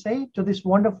reflection to say to this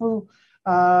wonderful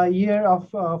year of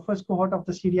first cohort of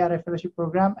the CDRI Fellowship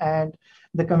Program and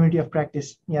the community of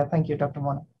practice. Yeah, thank you, Dr.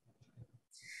 Mona.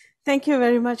 Thank you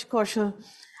very much, Kaushal.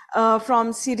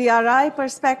 From CDRI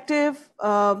perspective,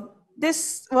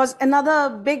 this was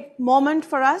another big moment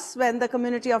for us when the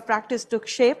community of practice took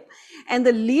shape, and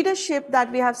the leadership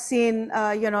that we have seen,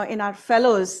 in our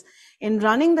fellows, in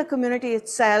running the community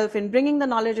itself, in bringing the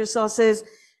knowledge resources.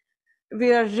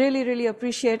 We are really, really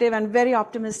appreciative and very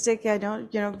optimistic.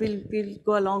 We'll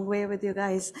go a long way with you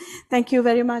guys. Thank you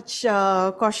very much,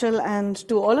 Kaushal, and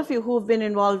to all of you who've been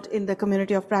involved in the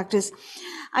community of practice.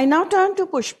 I now turn to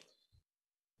Pushp.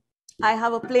 I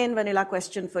have a plain vanilla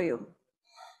question for you.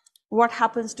 What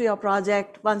happens to your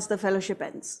project once the fellowship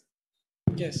ends?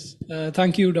 Yes,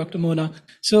 thank you, Dr. Mona.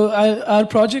 So our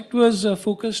project was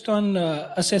focused on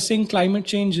assessing climate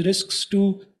change risks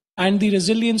to and the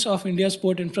resilience of India's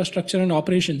port infrastructure and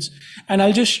operations. And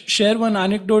I'll just share one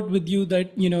anecdote with you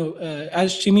that,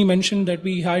 as Chimi mentioned, that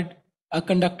we had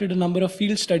conducted a number of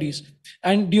field studies.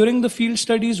 And during the field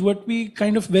studies, what we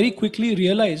kind of very quickly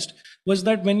realized was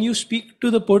that when you speak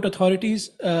to the port authorities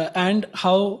and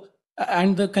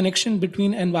the connection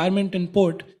between environment and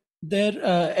port, their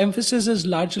emphasis is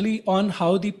largely on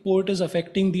how the port is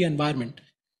affecting the environment,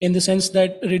 in the sense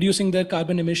that reducing their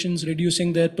carbon emissions,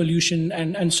 reducing their pollution,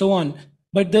 and so on.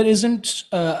 But there isn't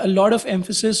a lot of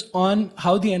emphasis on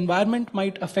how the environment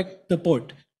might affect the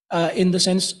port, in the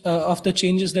sense of the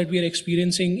changes that we are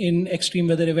experiencing in extreme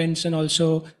weather events and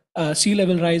also sea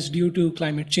level rise due to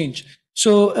climate change.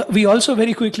 So we also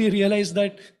very quickly realized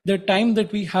that the time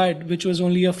that we had, which was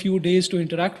only a few days to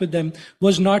interact with them,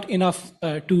 was not enough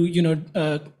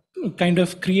to kind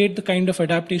of create the kind of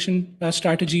adaptation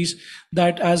strategies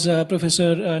that, as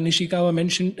Professor Nishikawa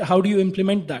mentioned, how do you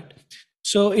implement that?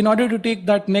 So in order to take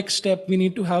that next step, we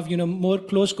need to have more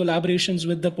close collaborations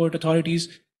with the port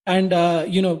authorities. And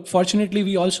fortunately,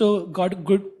 we also got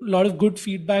a lot of good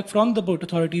feedback from the port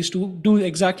authorities to do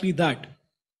exactly that.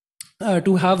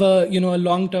 To have a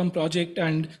long-term project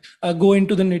and go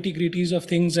into the nitty-gritties of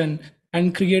things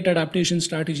and create adaptation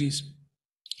strategies.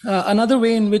 Another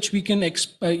way in which we can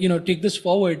take this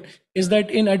forward is that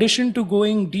in addition to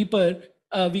going deeper,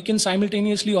 we can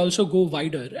simultaneously also go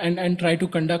wider and try to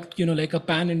conduct like a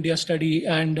pan-India study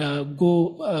and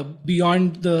go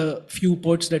beyond the few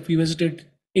ports that we visited,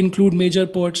 include major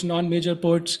ports, non-major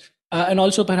ports, and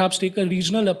also perhaps take a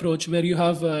regional approach where you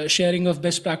have sharing of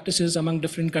best practices among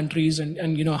different countries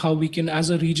and how we can as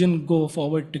a region go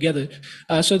forward together.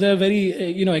 So there are very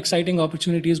exciting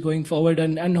opportunities going forward,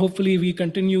 and hopefully we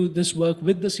continue this work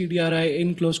with the CDRI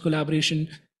in close collaboration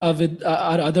with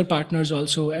our other partners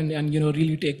also and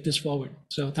really take this forward.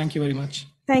 So thank you very much.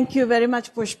 Thank you very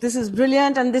much, Push. This is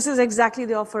brilliant, and this is exactly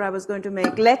the offer I was going to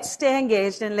make. Let's stay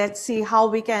engaged and let's see how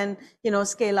we can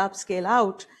scale up, scale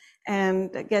out, and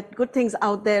get good things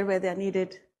out there where they're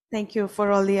needed. Thank you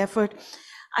for all the effort.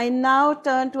 I now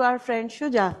turn to our friend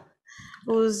Shuja,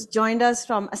 who's joined us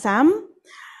from Assam.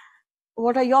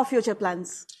 What are your future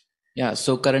plans? Yeah,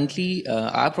 so currently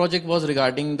our project was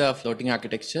regarding the floating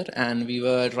architecture, and we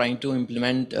were trying to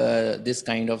implement this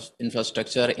kind of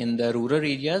infrastructure in the rural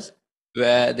areas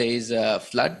where there is a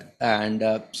flood.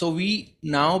 And so we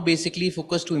now basically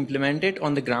focus to implement it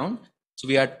on the ground. So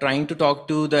we are trying to talk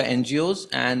to the NGOs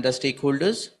and the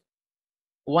stakeholders.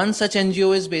 One such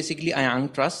NGO is basically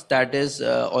Ayang Trust that is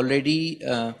already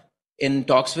in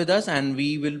talks with us, and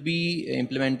we will be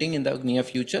implementing in the near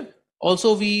future.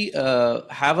 Also, we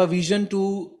have a vision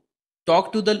to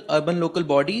talk to the urban local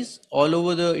bodies all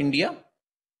over the India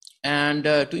and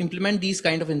to implement these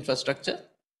kind of infrastructure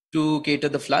to cater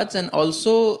the floods, and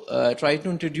also try to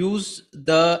introduce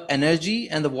the energy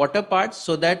and the water parts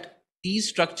so that these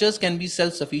structures can be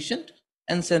self-sufficient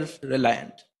and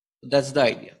self-reliant. That's the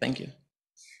idea. Thank you.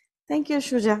 Thank you,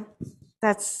 Shuja.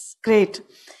 That's great.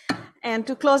 And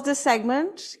to close this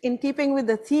segment, in keeping with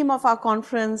the theme of our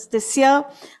conference this year,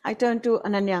 I turn to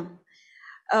Ananya.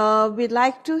 We'd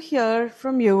like to hear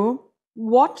from you.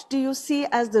 What do you see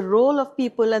as the role of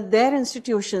people and their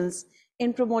institutions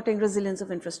in promoting resilience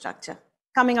of infrastructure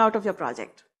coming out of your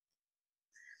project?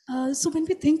 So when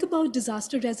we think about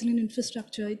disaster resilient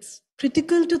infrastructure, it's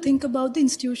critical to think about the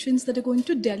institutions that are going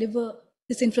to deliver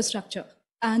this infrastructure.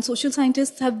 And social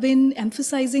scientists have been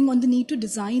emphasizing on the need to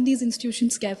design these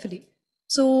institutions carefully.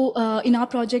 So in our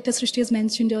project, as Srishti has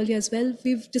mentioned earlier as well,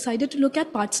 we've decided to look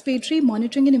at participatory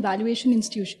monitoring and evaluation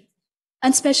institutions,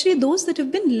 and especially those that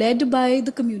have been led by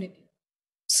the community.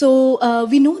 So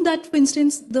we know that, for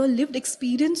instance, the lived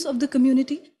experience of the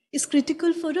community is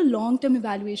critical for a long-term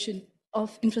evaluation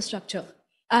of infrastructure.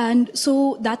 And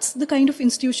so that's the kind of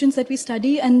institutions that we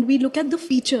study, and we look at the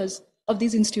features of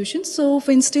these institutions. So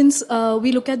for instance,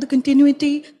 we look at the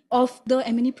continuity of the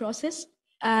M&E process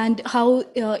and how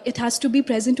it has to be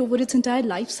present over its entire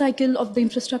life cycle of the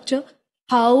infrastructure,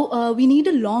 how we need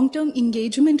a long-term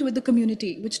engagement with the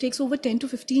community, which takes over 10 to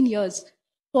 15 years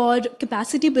for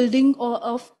capacity building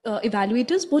of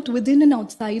evaluators, both within and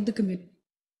outside the community.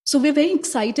 So we're very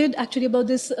excited actually about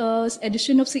this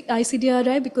edition of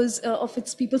ICDRI because of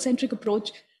its people-centric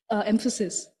approach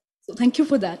emphasis. So thank you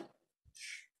for that.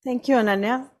 Thank you,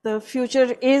 Ananya. The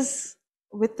future is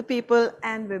with the people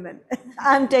and women.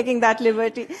 I'm taking that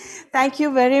liberty. Thank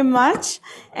you very much.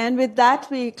 And with that,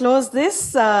 we close this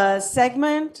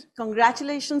segment.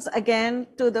 Congratulations again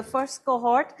to the first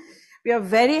cohort. We are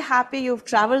very happy you've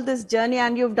traveled this journey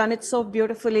and you've done it so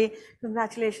beautifully.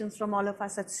 Congratulations from all of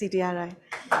us at CDRI.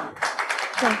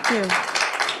 Thank you.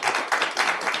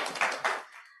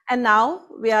 And now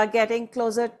we are getting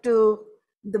closer to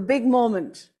the big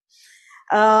moment.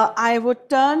 I would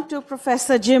turn to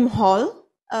Professor Jim Hall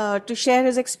to share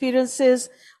his experiences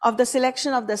of the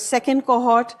selection of the second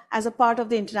cohort as a part of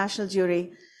the international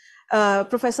jury.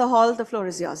 Professor Hall, the floor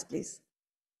is yours, please.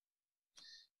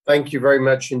 Thank you very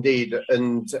much indeed.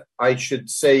 And I should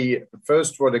say,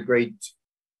 first, what a great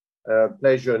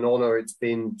pleasure and honor it's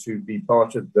been to be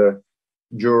part of the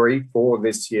jury for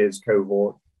this year's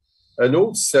cohort. And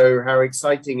also how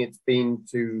exciting it's been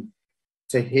to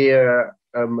hear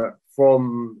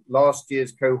from last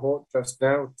year's cohort just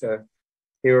now, to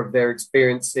hear of their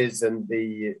experiences and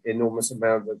the enormous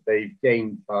amount that they've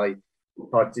gained by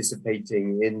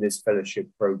participating in this fellowship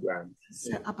program.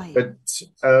 But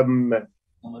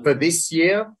for this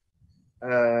year,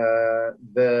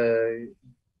 the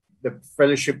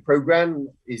fellowship program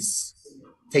is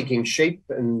taking shape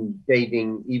and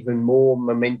gaining even more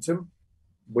momentum.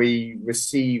 We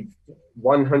received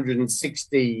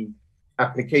 160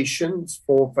 applications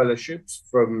for fellowships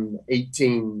from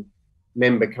 18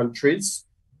 member countries.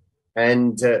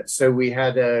 And so we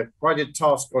had quite a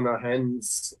task on our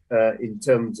hands in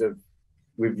terms of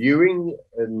reviewing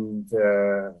and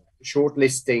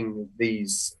shortlisting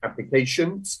these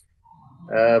applications.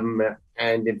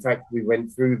 And in fact, we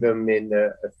went through them in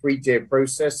a three-tier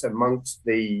process amongst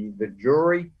the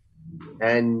jury.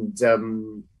 And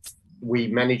we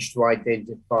managed to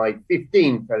identify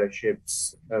 15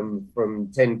 fellowships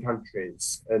from 10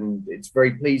 countries. And it's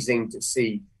very pleasing to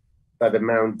see that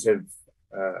amount of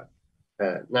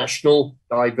national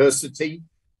diversity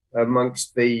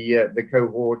amongst the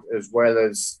cohort, as well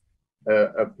as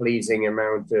a pleasing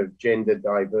amount of gender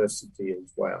diversity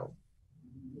as well.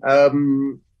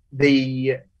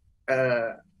 The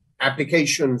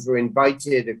applications were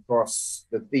invited across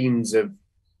the themes of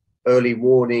early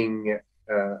warning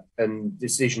and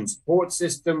decision support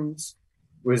systems,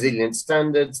 resilient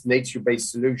standards, nature-based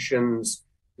solutions,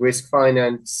 risk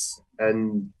finance,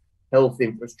 and health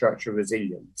infrastructure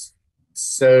resilience.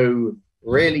 So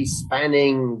really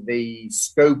spanning the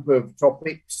scope of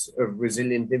topics of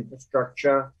resilient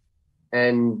infrastructure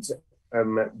and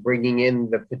bringing in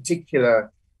the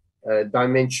particular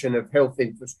dimension of health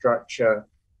infrastructure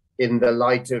in the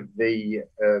light of the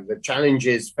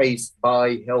challenges faced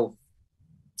by health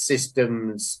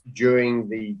systems during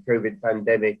the COVID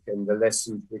pandemic and the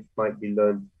lessons which might be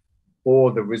learned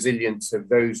for the resilience of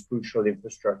those crucial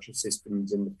infrastructure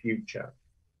systems in the future.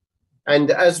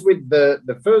 And as with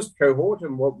the first cohort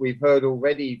and what we've heard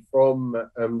already from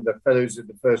the fellows of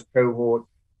the first cohort,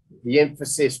 the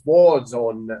emphasis was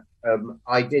on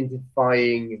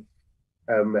identifying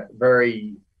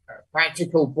very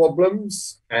practical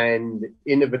problems and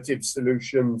innovative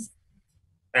solutions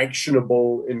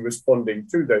actionable in responding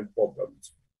to those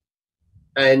problems.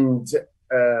 And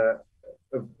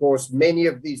of course, many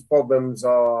of these problems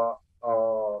are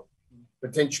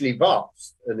potentially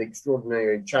vast and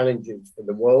extraordinary challenges for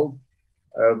the world,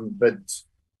 but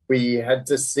we had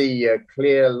to see a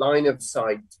clear line of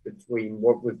sight between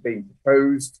what was being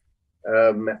proposed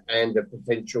and a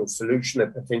potential solution, a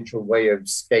potential way of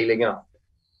scaling up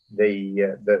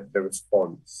the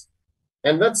response.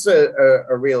 And that's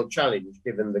a real challenge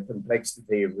given the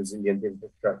complexity of resilient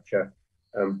infrastructure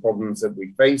problems that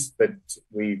we faced, but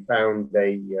we found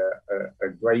a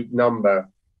great number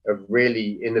of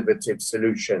really innovative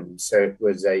solutions. So it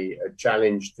was a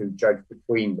challenge to judge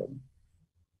between them.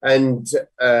 And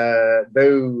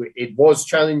though it was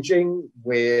challenging,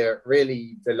 we're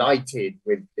really delighted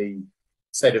with the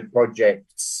set of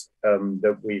projects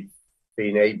that we've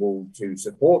been able to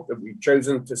support, that we've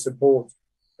chosen to support,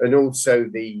 and also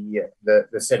the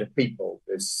set of people,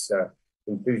 this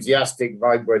enthusiastic,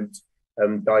 vibrant,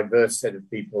 diverse set of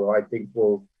people who I think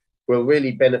will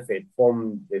really benefit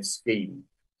from this scheme,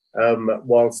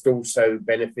 whilst also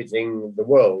benefiting the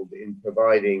world in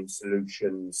providing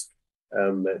solutions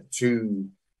to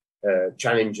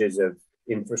challenges of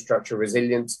infrastructure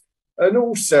resilience, and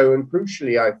also, and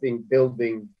crucially, I think,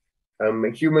 building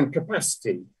human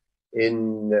capacity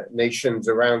in nations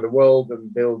around the world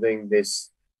and building this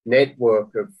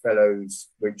network of fellows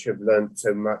which have learned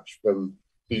so much from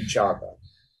each other.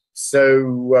 So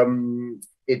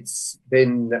it's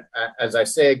been, as I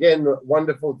say again,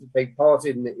 wonderful to take part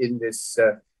in this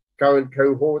current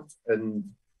cohort, and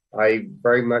I'm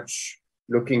very much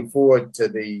looking forward to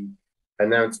the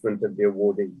announcement of the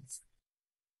awardees.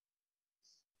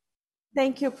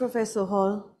 Thank you, Professor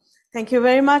Hall. Thank you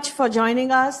very much for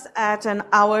joining us at an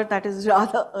hour that is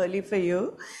rather early for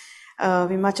you.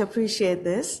 We much appreciate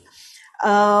this.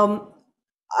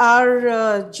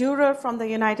 Our juror from the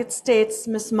United States,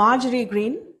 Ms. Marjorie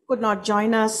Green, could not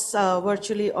join us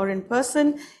virtually or in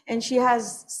person, and she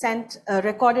has sent a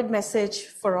recorded message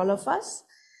for all of us.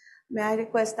 May I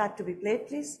request that to be played,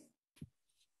 please?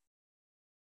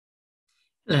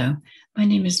 Hello, my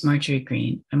name is Marjorie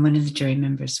Green. I'm one of the jury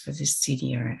members for this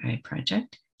CDRI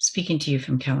project, speaking to you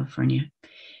from California. It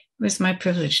was my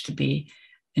privilege to be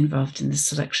involved in the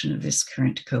selection of this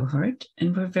current cohort,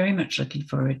 and we're very much looking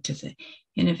forward to the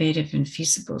innovative and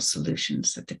feasible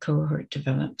solutions that the cohort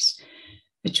develops,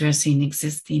 addressing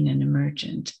existing and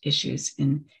emergent issues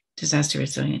in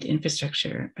disaster-resilient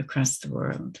infrastructure across the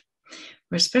world.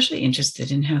 We're especially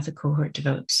interested in how the cohort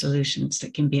develops solutions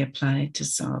that can be applied to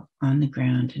solve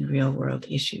on-the-ground and real-world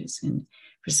issues in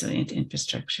resilient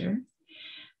infrastructure.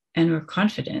 And we're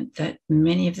confident that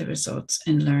many of the results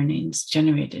and learnings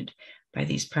generated by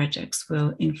these projects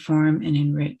will inform and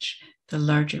enrich the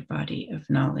larger body of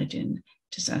knowledge in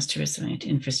disaster-resilient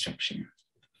infrastructure.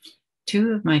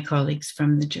 Two of my colleagues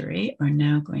from the jury are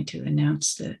now going to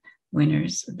announce the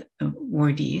winners, the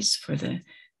awardees for the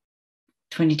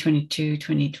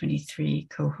 2022-2023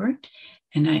 cohort,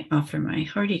 and I offer my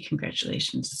hearty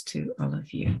congratulations to all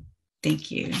of you.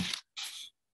 Thank you.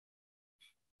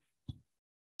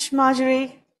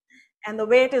 Marjorie, and the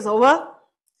wait is over.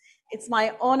 It's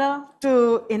my honor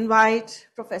to invite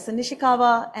Professor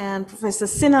Nishikawa and Professor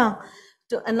Sinha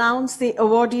to announce the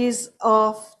awardees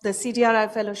of the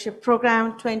CDRI Fellowship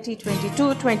Program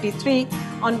 2022-23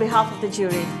 on behalf of the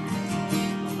jury.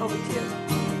 Over to you.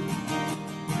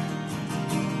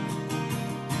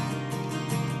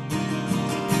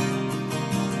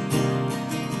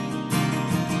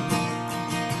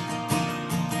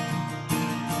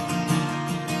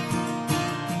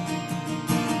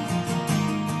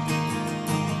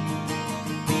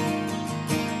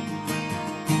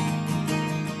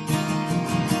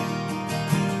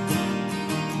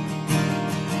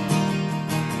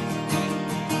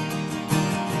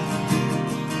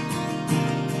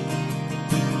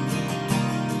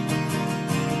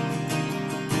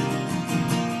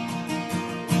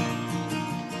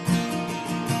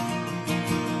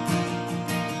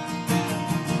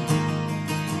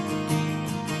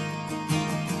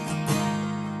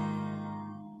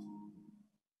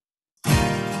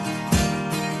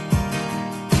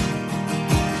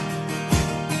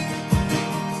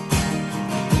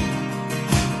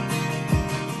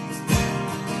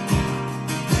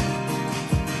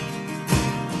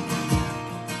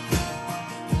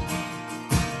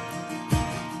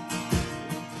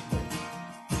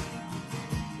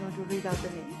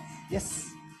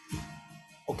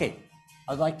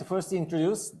 I'd like to first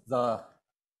introduce the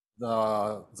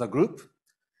group.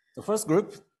 The first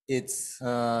group, it's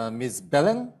Ms.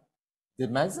 Belen de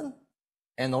Mazen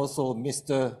and also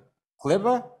Mr.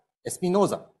 Clever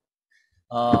Espinoza,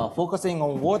 focusing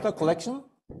on water collection,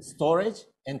 storage,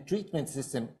 and treatment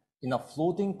system in a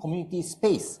floating community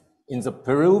space in the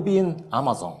Peruvian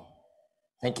Amazon.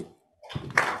 Thank you.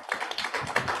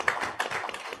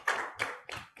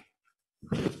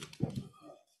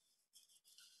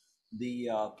 The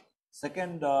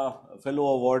second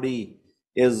fellow awardee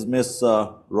is Miss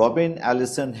Robin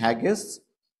Alison Haggis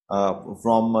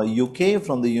from UK,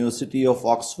 from the University of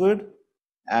Oxford.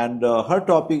 And her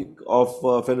topic of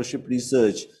fellowship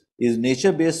research is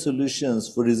nature-based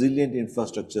solutions for resilient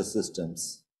infrastructure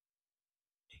systems.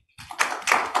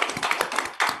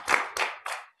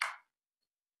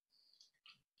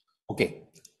 Okay,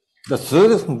 the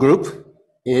third group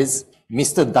is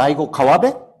Mr. Daigo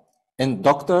Kawabe and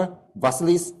Dr.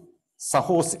 Vasilis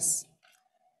Sahosis.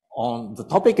 The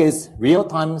topic is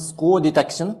real-time score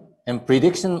detection and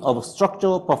prediction of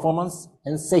structural performance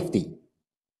and safety.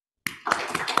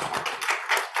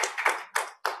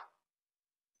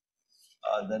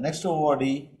 The next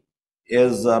awardee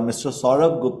is Mr.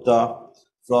 Saurabh Gupta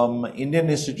from Indian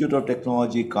Institute of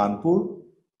Technology, Kanpur.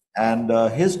 And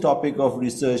his topic of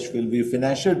research will be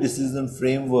financial decision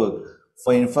framework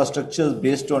for infrastructures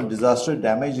based on disaster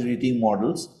damage rating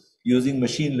models using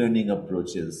machine learning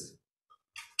approaches.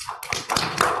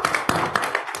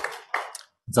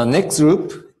 The next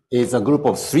group is a group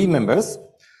of 3 members,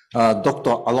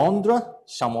 Dr. Alondra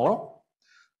Chamorro,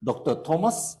 Dr.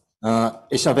 Thomas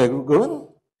Echavergun,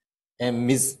 and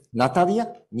Ms.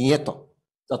 Natalia Nieto.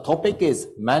 The topic is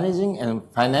managing and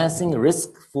financing risk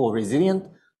for resilient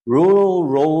rural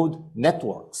road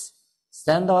networks,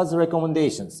 standards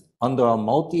recommendations under a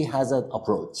multi-hazard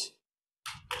approach.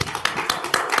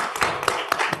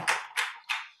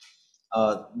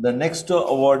 The next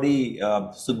awardee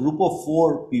is a group of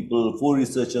 4 people, 4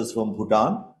 researchers from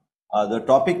Bhutan. The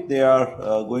topic they are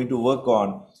going to work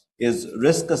on is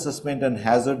risk assessment and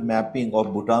hazard mapping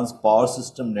of Bhutan's power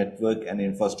system network and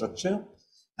infrastructure.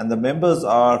 And the members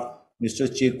are Mr.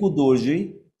 Cheku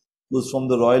Dorji, who's from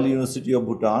the Royal University of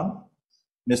Bhutan,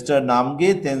 Mr.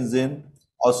 Namge Tenzin,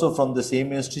 also from the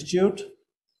same institute,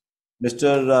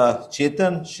 Mr.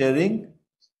 Chetan Shering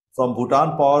from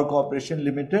Bhutan Power Corporation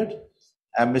Limited,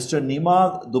 and Mr.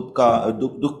 Nima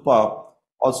Dukpa,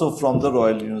 also from the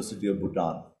Royal University of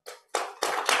Bhutan.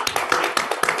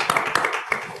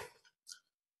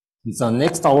 The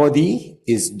next awardee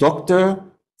is Dr.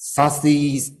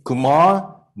 Sasi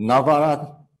Kumar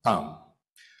Navaratan.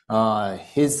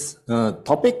 His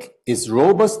topic is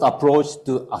robust approach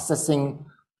to assessing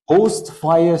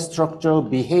post-fire structural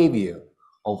behavior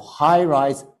of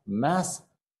high-rise mass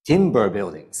timber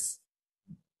buildings.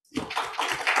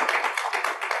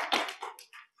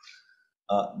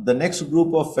 The next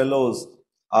group of fellows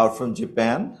are from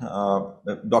Japan,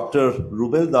 Dr.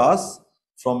 Rubel Das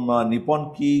from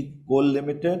Nippon Key Coal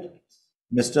Limited,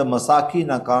 Mr. Masaki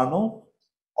Nakano,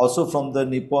 also from the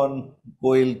Nippon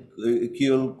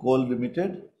Coal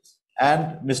Limited,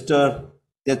 and Mr.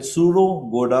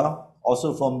 Tetsuro Goda,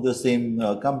 also from the same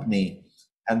company.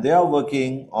 And they are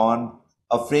working on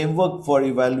a framework for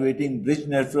evaluating bridge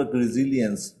network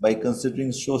resilience by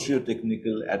considering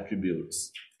socio-technical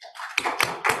attributes.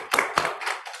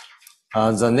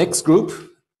 The next group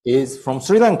is from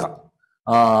Sri Lanka.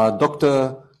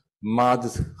 Dr.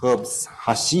 Madhubs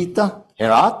Hashita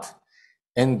Herat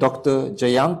and Dr.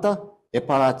 Jayanta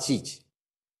Eparachich.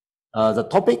 The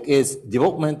topic is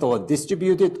development of a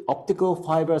distributed optical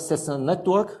fiber sensor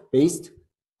network-based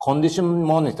condition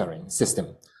monitoring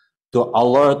system to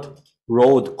alert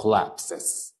road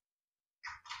collapses.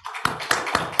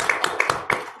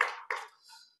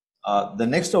 The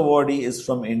next awardee is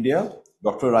from India,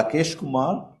 Dr. Rakesh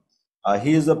Kumar.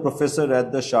 He is a professor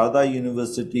at the Sharda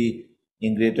University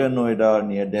in Greater Noida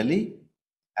near Delhi.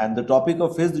 And the topic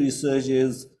of his research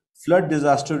is flood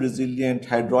disaster resilient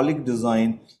hydraulic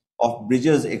design of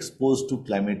bridges exposed to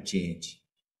climate change.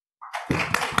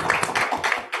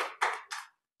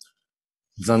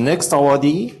 The next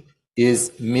awardee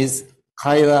is Ms.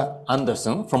 Kyra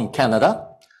Anderson from Canada.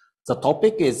 The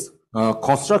topic is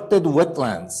constructed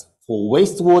wetlands for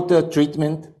wastewater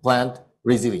treatment plant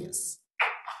resilience.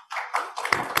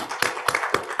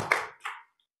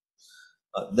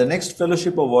 The next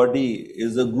fellowship awardee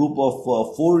is a group of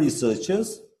 4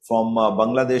 researchers from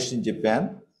Bangladesh and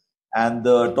Japan. And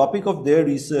the topic of their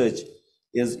research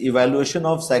is evaluation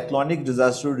of cyclonic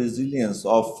disaster resilience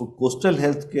of coastal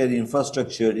healthcare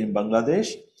infrastructure in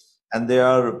Bangladesh. And they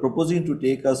are proposing to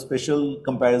take a special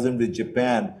comparison with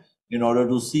Japan in order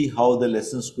to see how the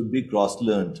lessons could be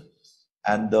cross-learned.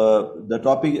 And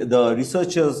the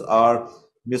researchers are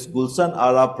Ms. Gulsan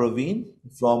Ara Praveen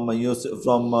from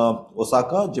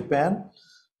Osaka, Japan,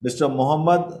 Mr.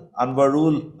 Muhammad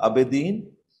Anwarul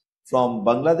Abedin from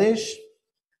Bangladesh,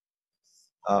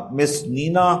 Ms.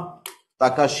 Nina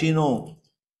Takashino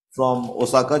from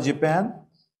Osaka, Japan,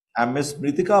 and Ms.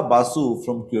 Mritika Basu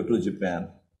from Kyoto, Japan.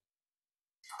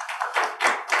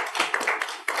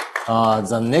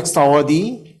 The next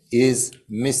awardee is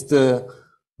Mr.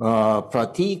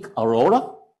 Pratik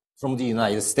Arora from the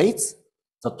United States.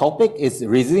 The topic is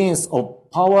resilience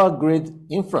of power grid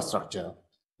infrastructure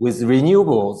with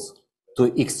renewables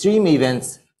to extreme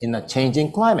events in a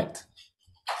changing climate.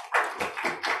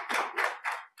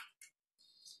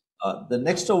 The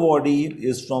next awardee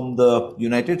is from the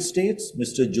United States,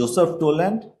 Mr. Joseph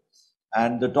Toland,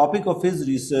 and the topic of his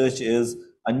research is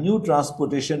a new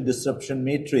transportation disruption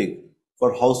matrix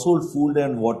for household food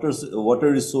and water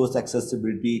resource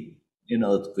accessibility in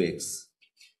earthquakes.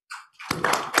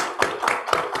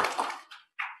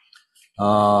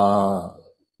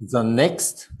 The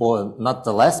next, or not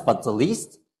the last but the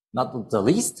least,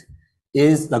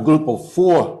 is the group of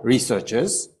 4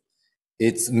 researchers.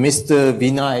 It's Mr.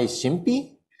 Vinay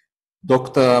Shimpi,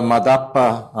 Dr.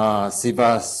 Madappa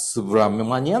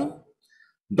Sivasubramanian,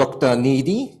 Dr.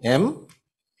 Nidhi M,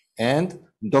 and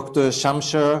Dr.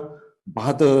 Shamshar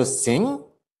Bahadur Singh,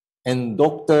 and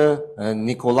Dr.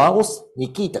 Nikolaos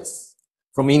Nikitas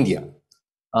from India.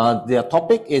 Their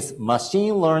topic is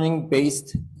machine learning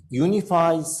based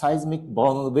unified seismic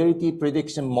vulnerability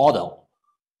prediction model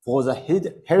for the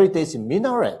heritage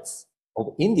minarets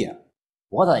of India.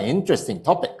 What an interesting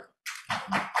topic.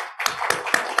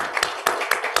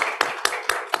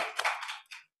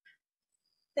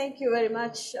 Thank you very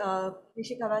much,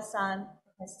 Nishikawa-san,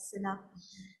 Professor Sinha.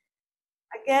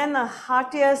 Again,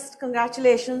 heartiest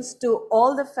congratulations to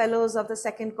all the fellows of the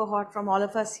second cohort from all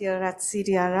of us here at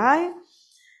CDRI.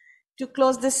 To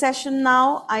close this session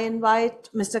now, I invite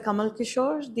Mr. Kamal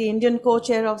Kishore, the Indian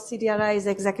co-chair of CDRI's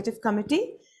executive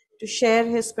committee, to share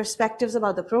his perspectives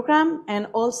about the program and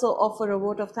also offer a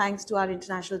vote of thanks to our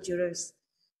international jurors.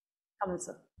 Kamal,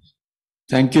 sir.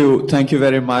 Thank you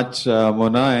very much,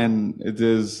 Mona, and it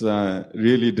is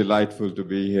really delightful to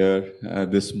be here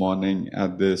this morning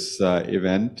at this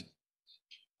event.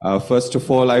 First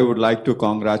of all, I would like to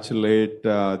congratulate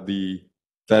the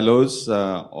fellows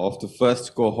of the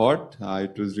first cohort.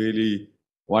 It was really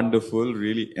wonderful,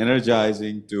 really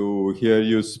energizing to hear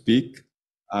you speak,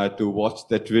 to watch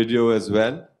that video as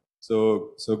well.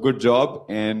 So good job,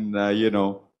 and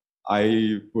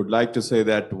I would like to say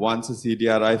that once a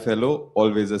CDRI fellow,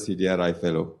 always a CDRI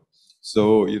fellow.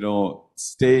 So,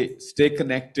 stay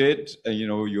connected.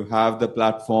 You have the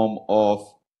platform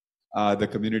of the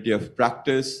community of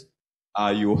practice.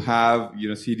 You have,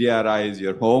 CDRI is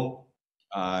your home.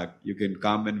 You can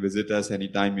come and visit us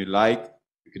anytime you like.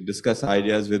 You can discuss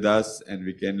ideas with us, and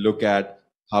we can look at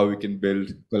how we can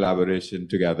build collaboration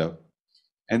together.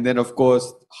 And then, of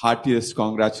course, heartiest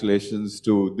congratulations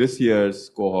to this year's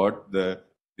cohort. The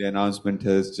announcement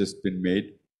has just been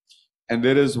made. And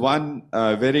there is one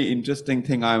very interesting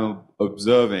thing I'm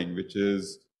observing, which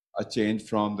is a change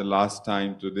from the last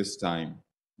time to this time,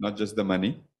 not just the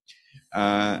money.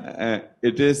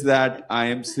 It is that I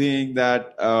am seeing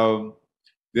that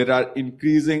there are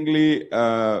increasingly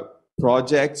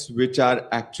projects which are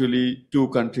actually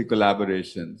two-country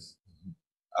collaborations.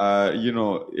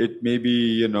 It may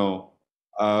be, a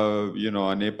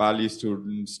Nepali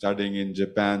student studying in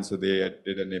Japan, so they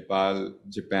did a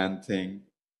Nepal-Japan thing.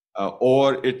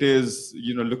 Or it is,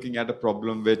 looking at a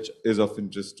problem which is of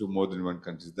interest to more than one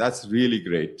country. That's really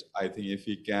great. I think if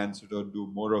we can sort of do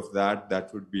more of that,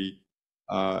 that would be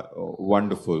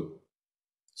wonderful.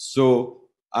 So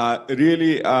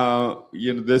really,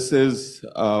 this is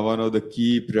one of the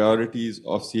key priorities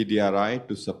of CDRI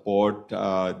to support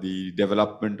the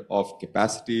development of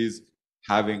capacities,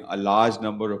 having a large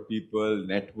number of people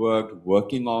networked,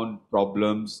 working on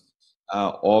problems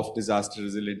of disaster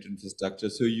resilient infrastructure.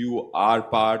 So you are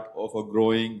part of a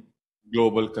growing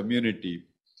global community.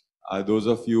 Those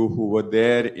of you who were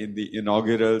there in the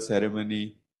inaugural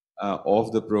ceremony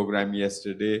of the program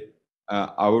yesterday,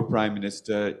 our Prime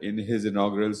Minister in his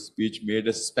inaugural speech made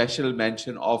a special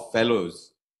mention of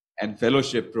fellows and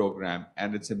fellowship program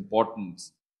and its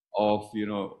importance of,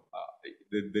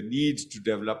 the need to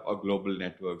develop a global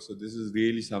network. So this is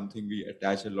really something we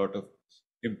attach a lot of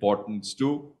importance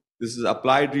to. This is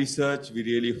applied research. We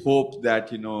really hope that,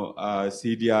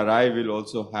 CDRI will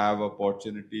also have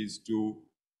opportunities to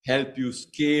help you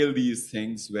scale these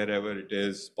things wherever it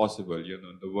is possible.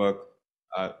 The work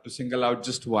To single out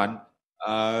just one,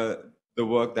 the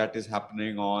work that is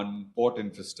happening on port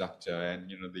infrastructure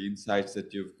and the insights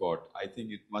that you've got, I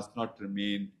think it must not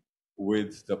remain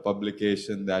with the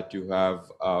publication that you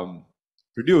have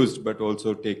produced, but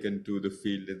also taken to the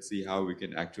field and see how we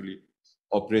can actually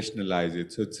operationalize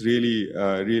it. So it's really,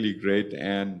 really great,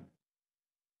 and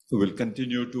we'll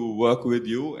continue to work with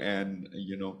you. And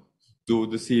to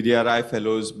the CDRI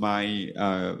fellows,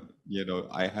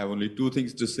 I have only two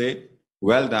things to say: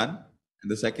 well done. And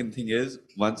the second thing is,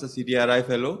 once a CDRI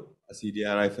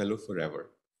fellow forever.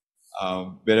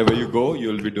 Wherever you go,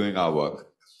 you'll be doing our work.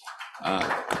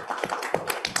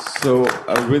 So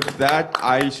with that,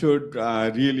 I should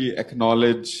really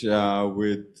acknowledge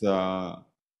with a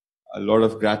lot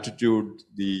of gratitude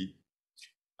the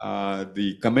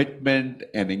commitment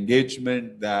and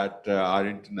engagement that our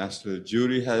international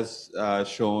jury has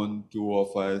shown. Two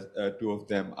of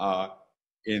them are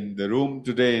in the room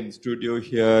today in studio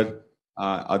here.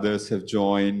 Others have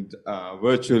joined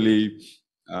virtually.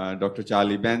 Dr.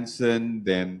 Charlie Benson,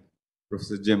 then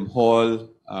Professor Jim Hall,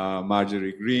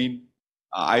 Marjorie Green.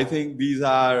 I think these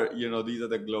are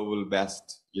the global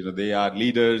best. They are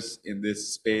leaders in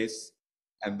this space,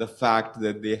 and the fact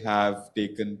that they have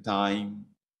taken time,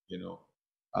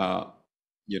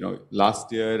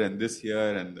 last year and this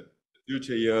year and the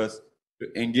future years to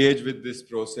engage with this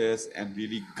process and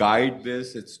really guide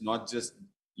this. It's not just,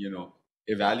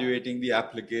 evaluating the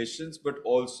applications, but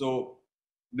also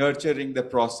nurturing the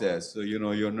process. So,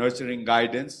 your nurturing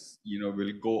guidance,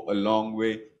 will go a long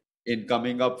way in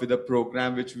coming up with a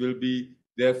program which will be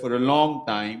there for a long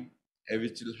time, and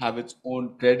which will have its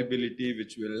own credibility,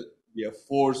 which will be a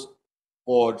force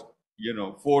for,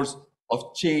 force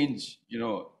of change,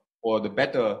 for the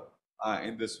better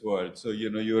in this world. So,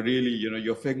 you're really,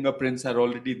 your fingerprints are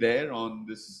already there on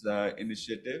this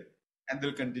initiative, and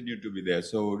they'll continue to be there.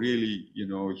 So really,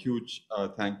 huge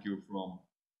thank you from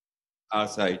our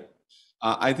side.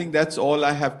 I think that's all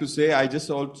I have to say. I just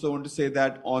also want to say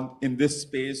that in this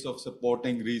space of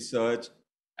supporting research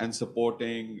and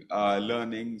supporting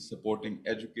learning, supporting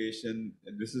education,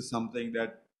 this is something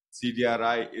that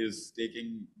CDRI is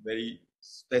taking very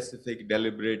specific,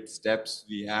 deliberate steps.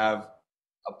 We have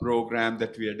a program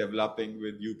that we are developing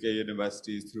with UK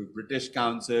universities through British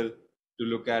Council to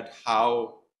look at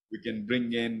how we can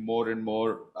bring in more and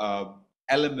more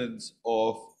elements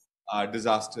of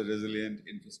disaster resilient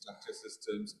infrastructure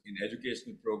systems in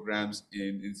educational programs,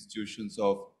 in institutions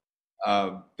of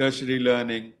tertiary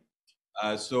learning.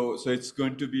 So it's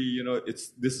going to be,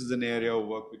 this is an area of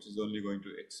work which is only going to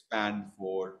expand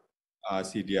for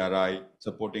CDRI,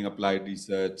 supporting applied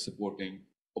research, supporting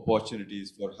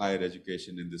opportunities for higher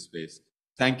education in this space.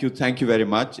 Thank you very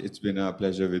much. It's been a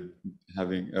pleasure with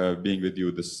being with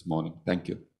you this morning. Thank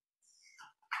you.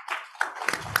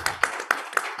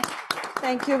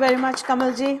 Thank you very much,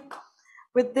 Kamalji.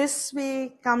 With this,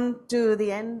 we come to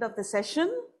the end of the session.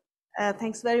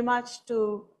 Thanks very much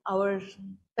to our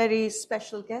very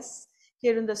special guests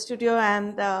here in the studio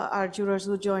and our jurors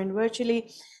who joined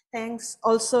virtually. Thanks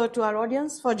also to our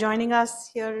audience for joining us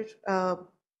here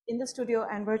in the studio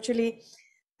and virtually.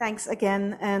 Thanks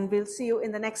again, and we'll see you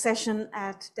in the next session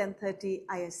at 10:30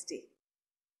 IST.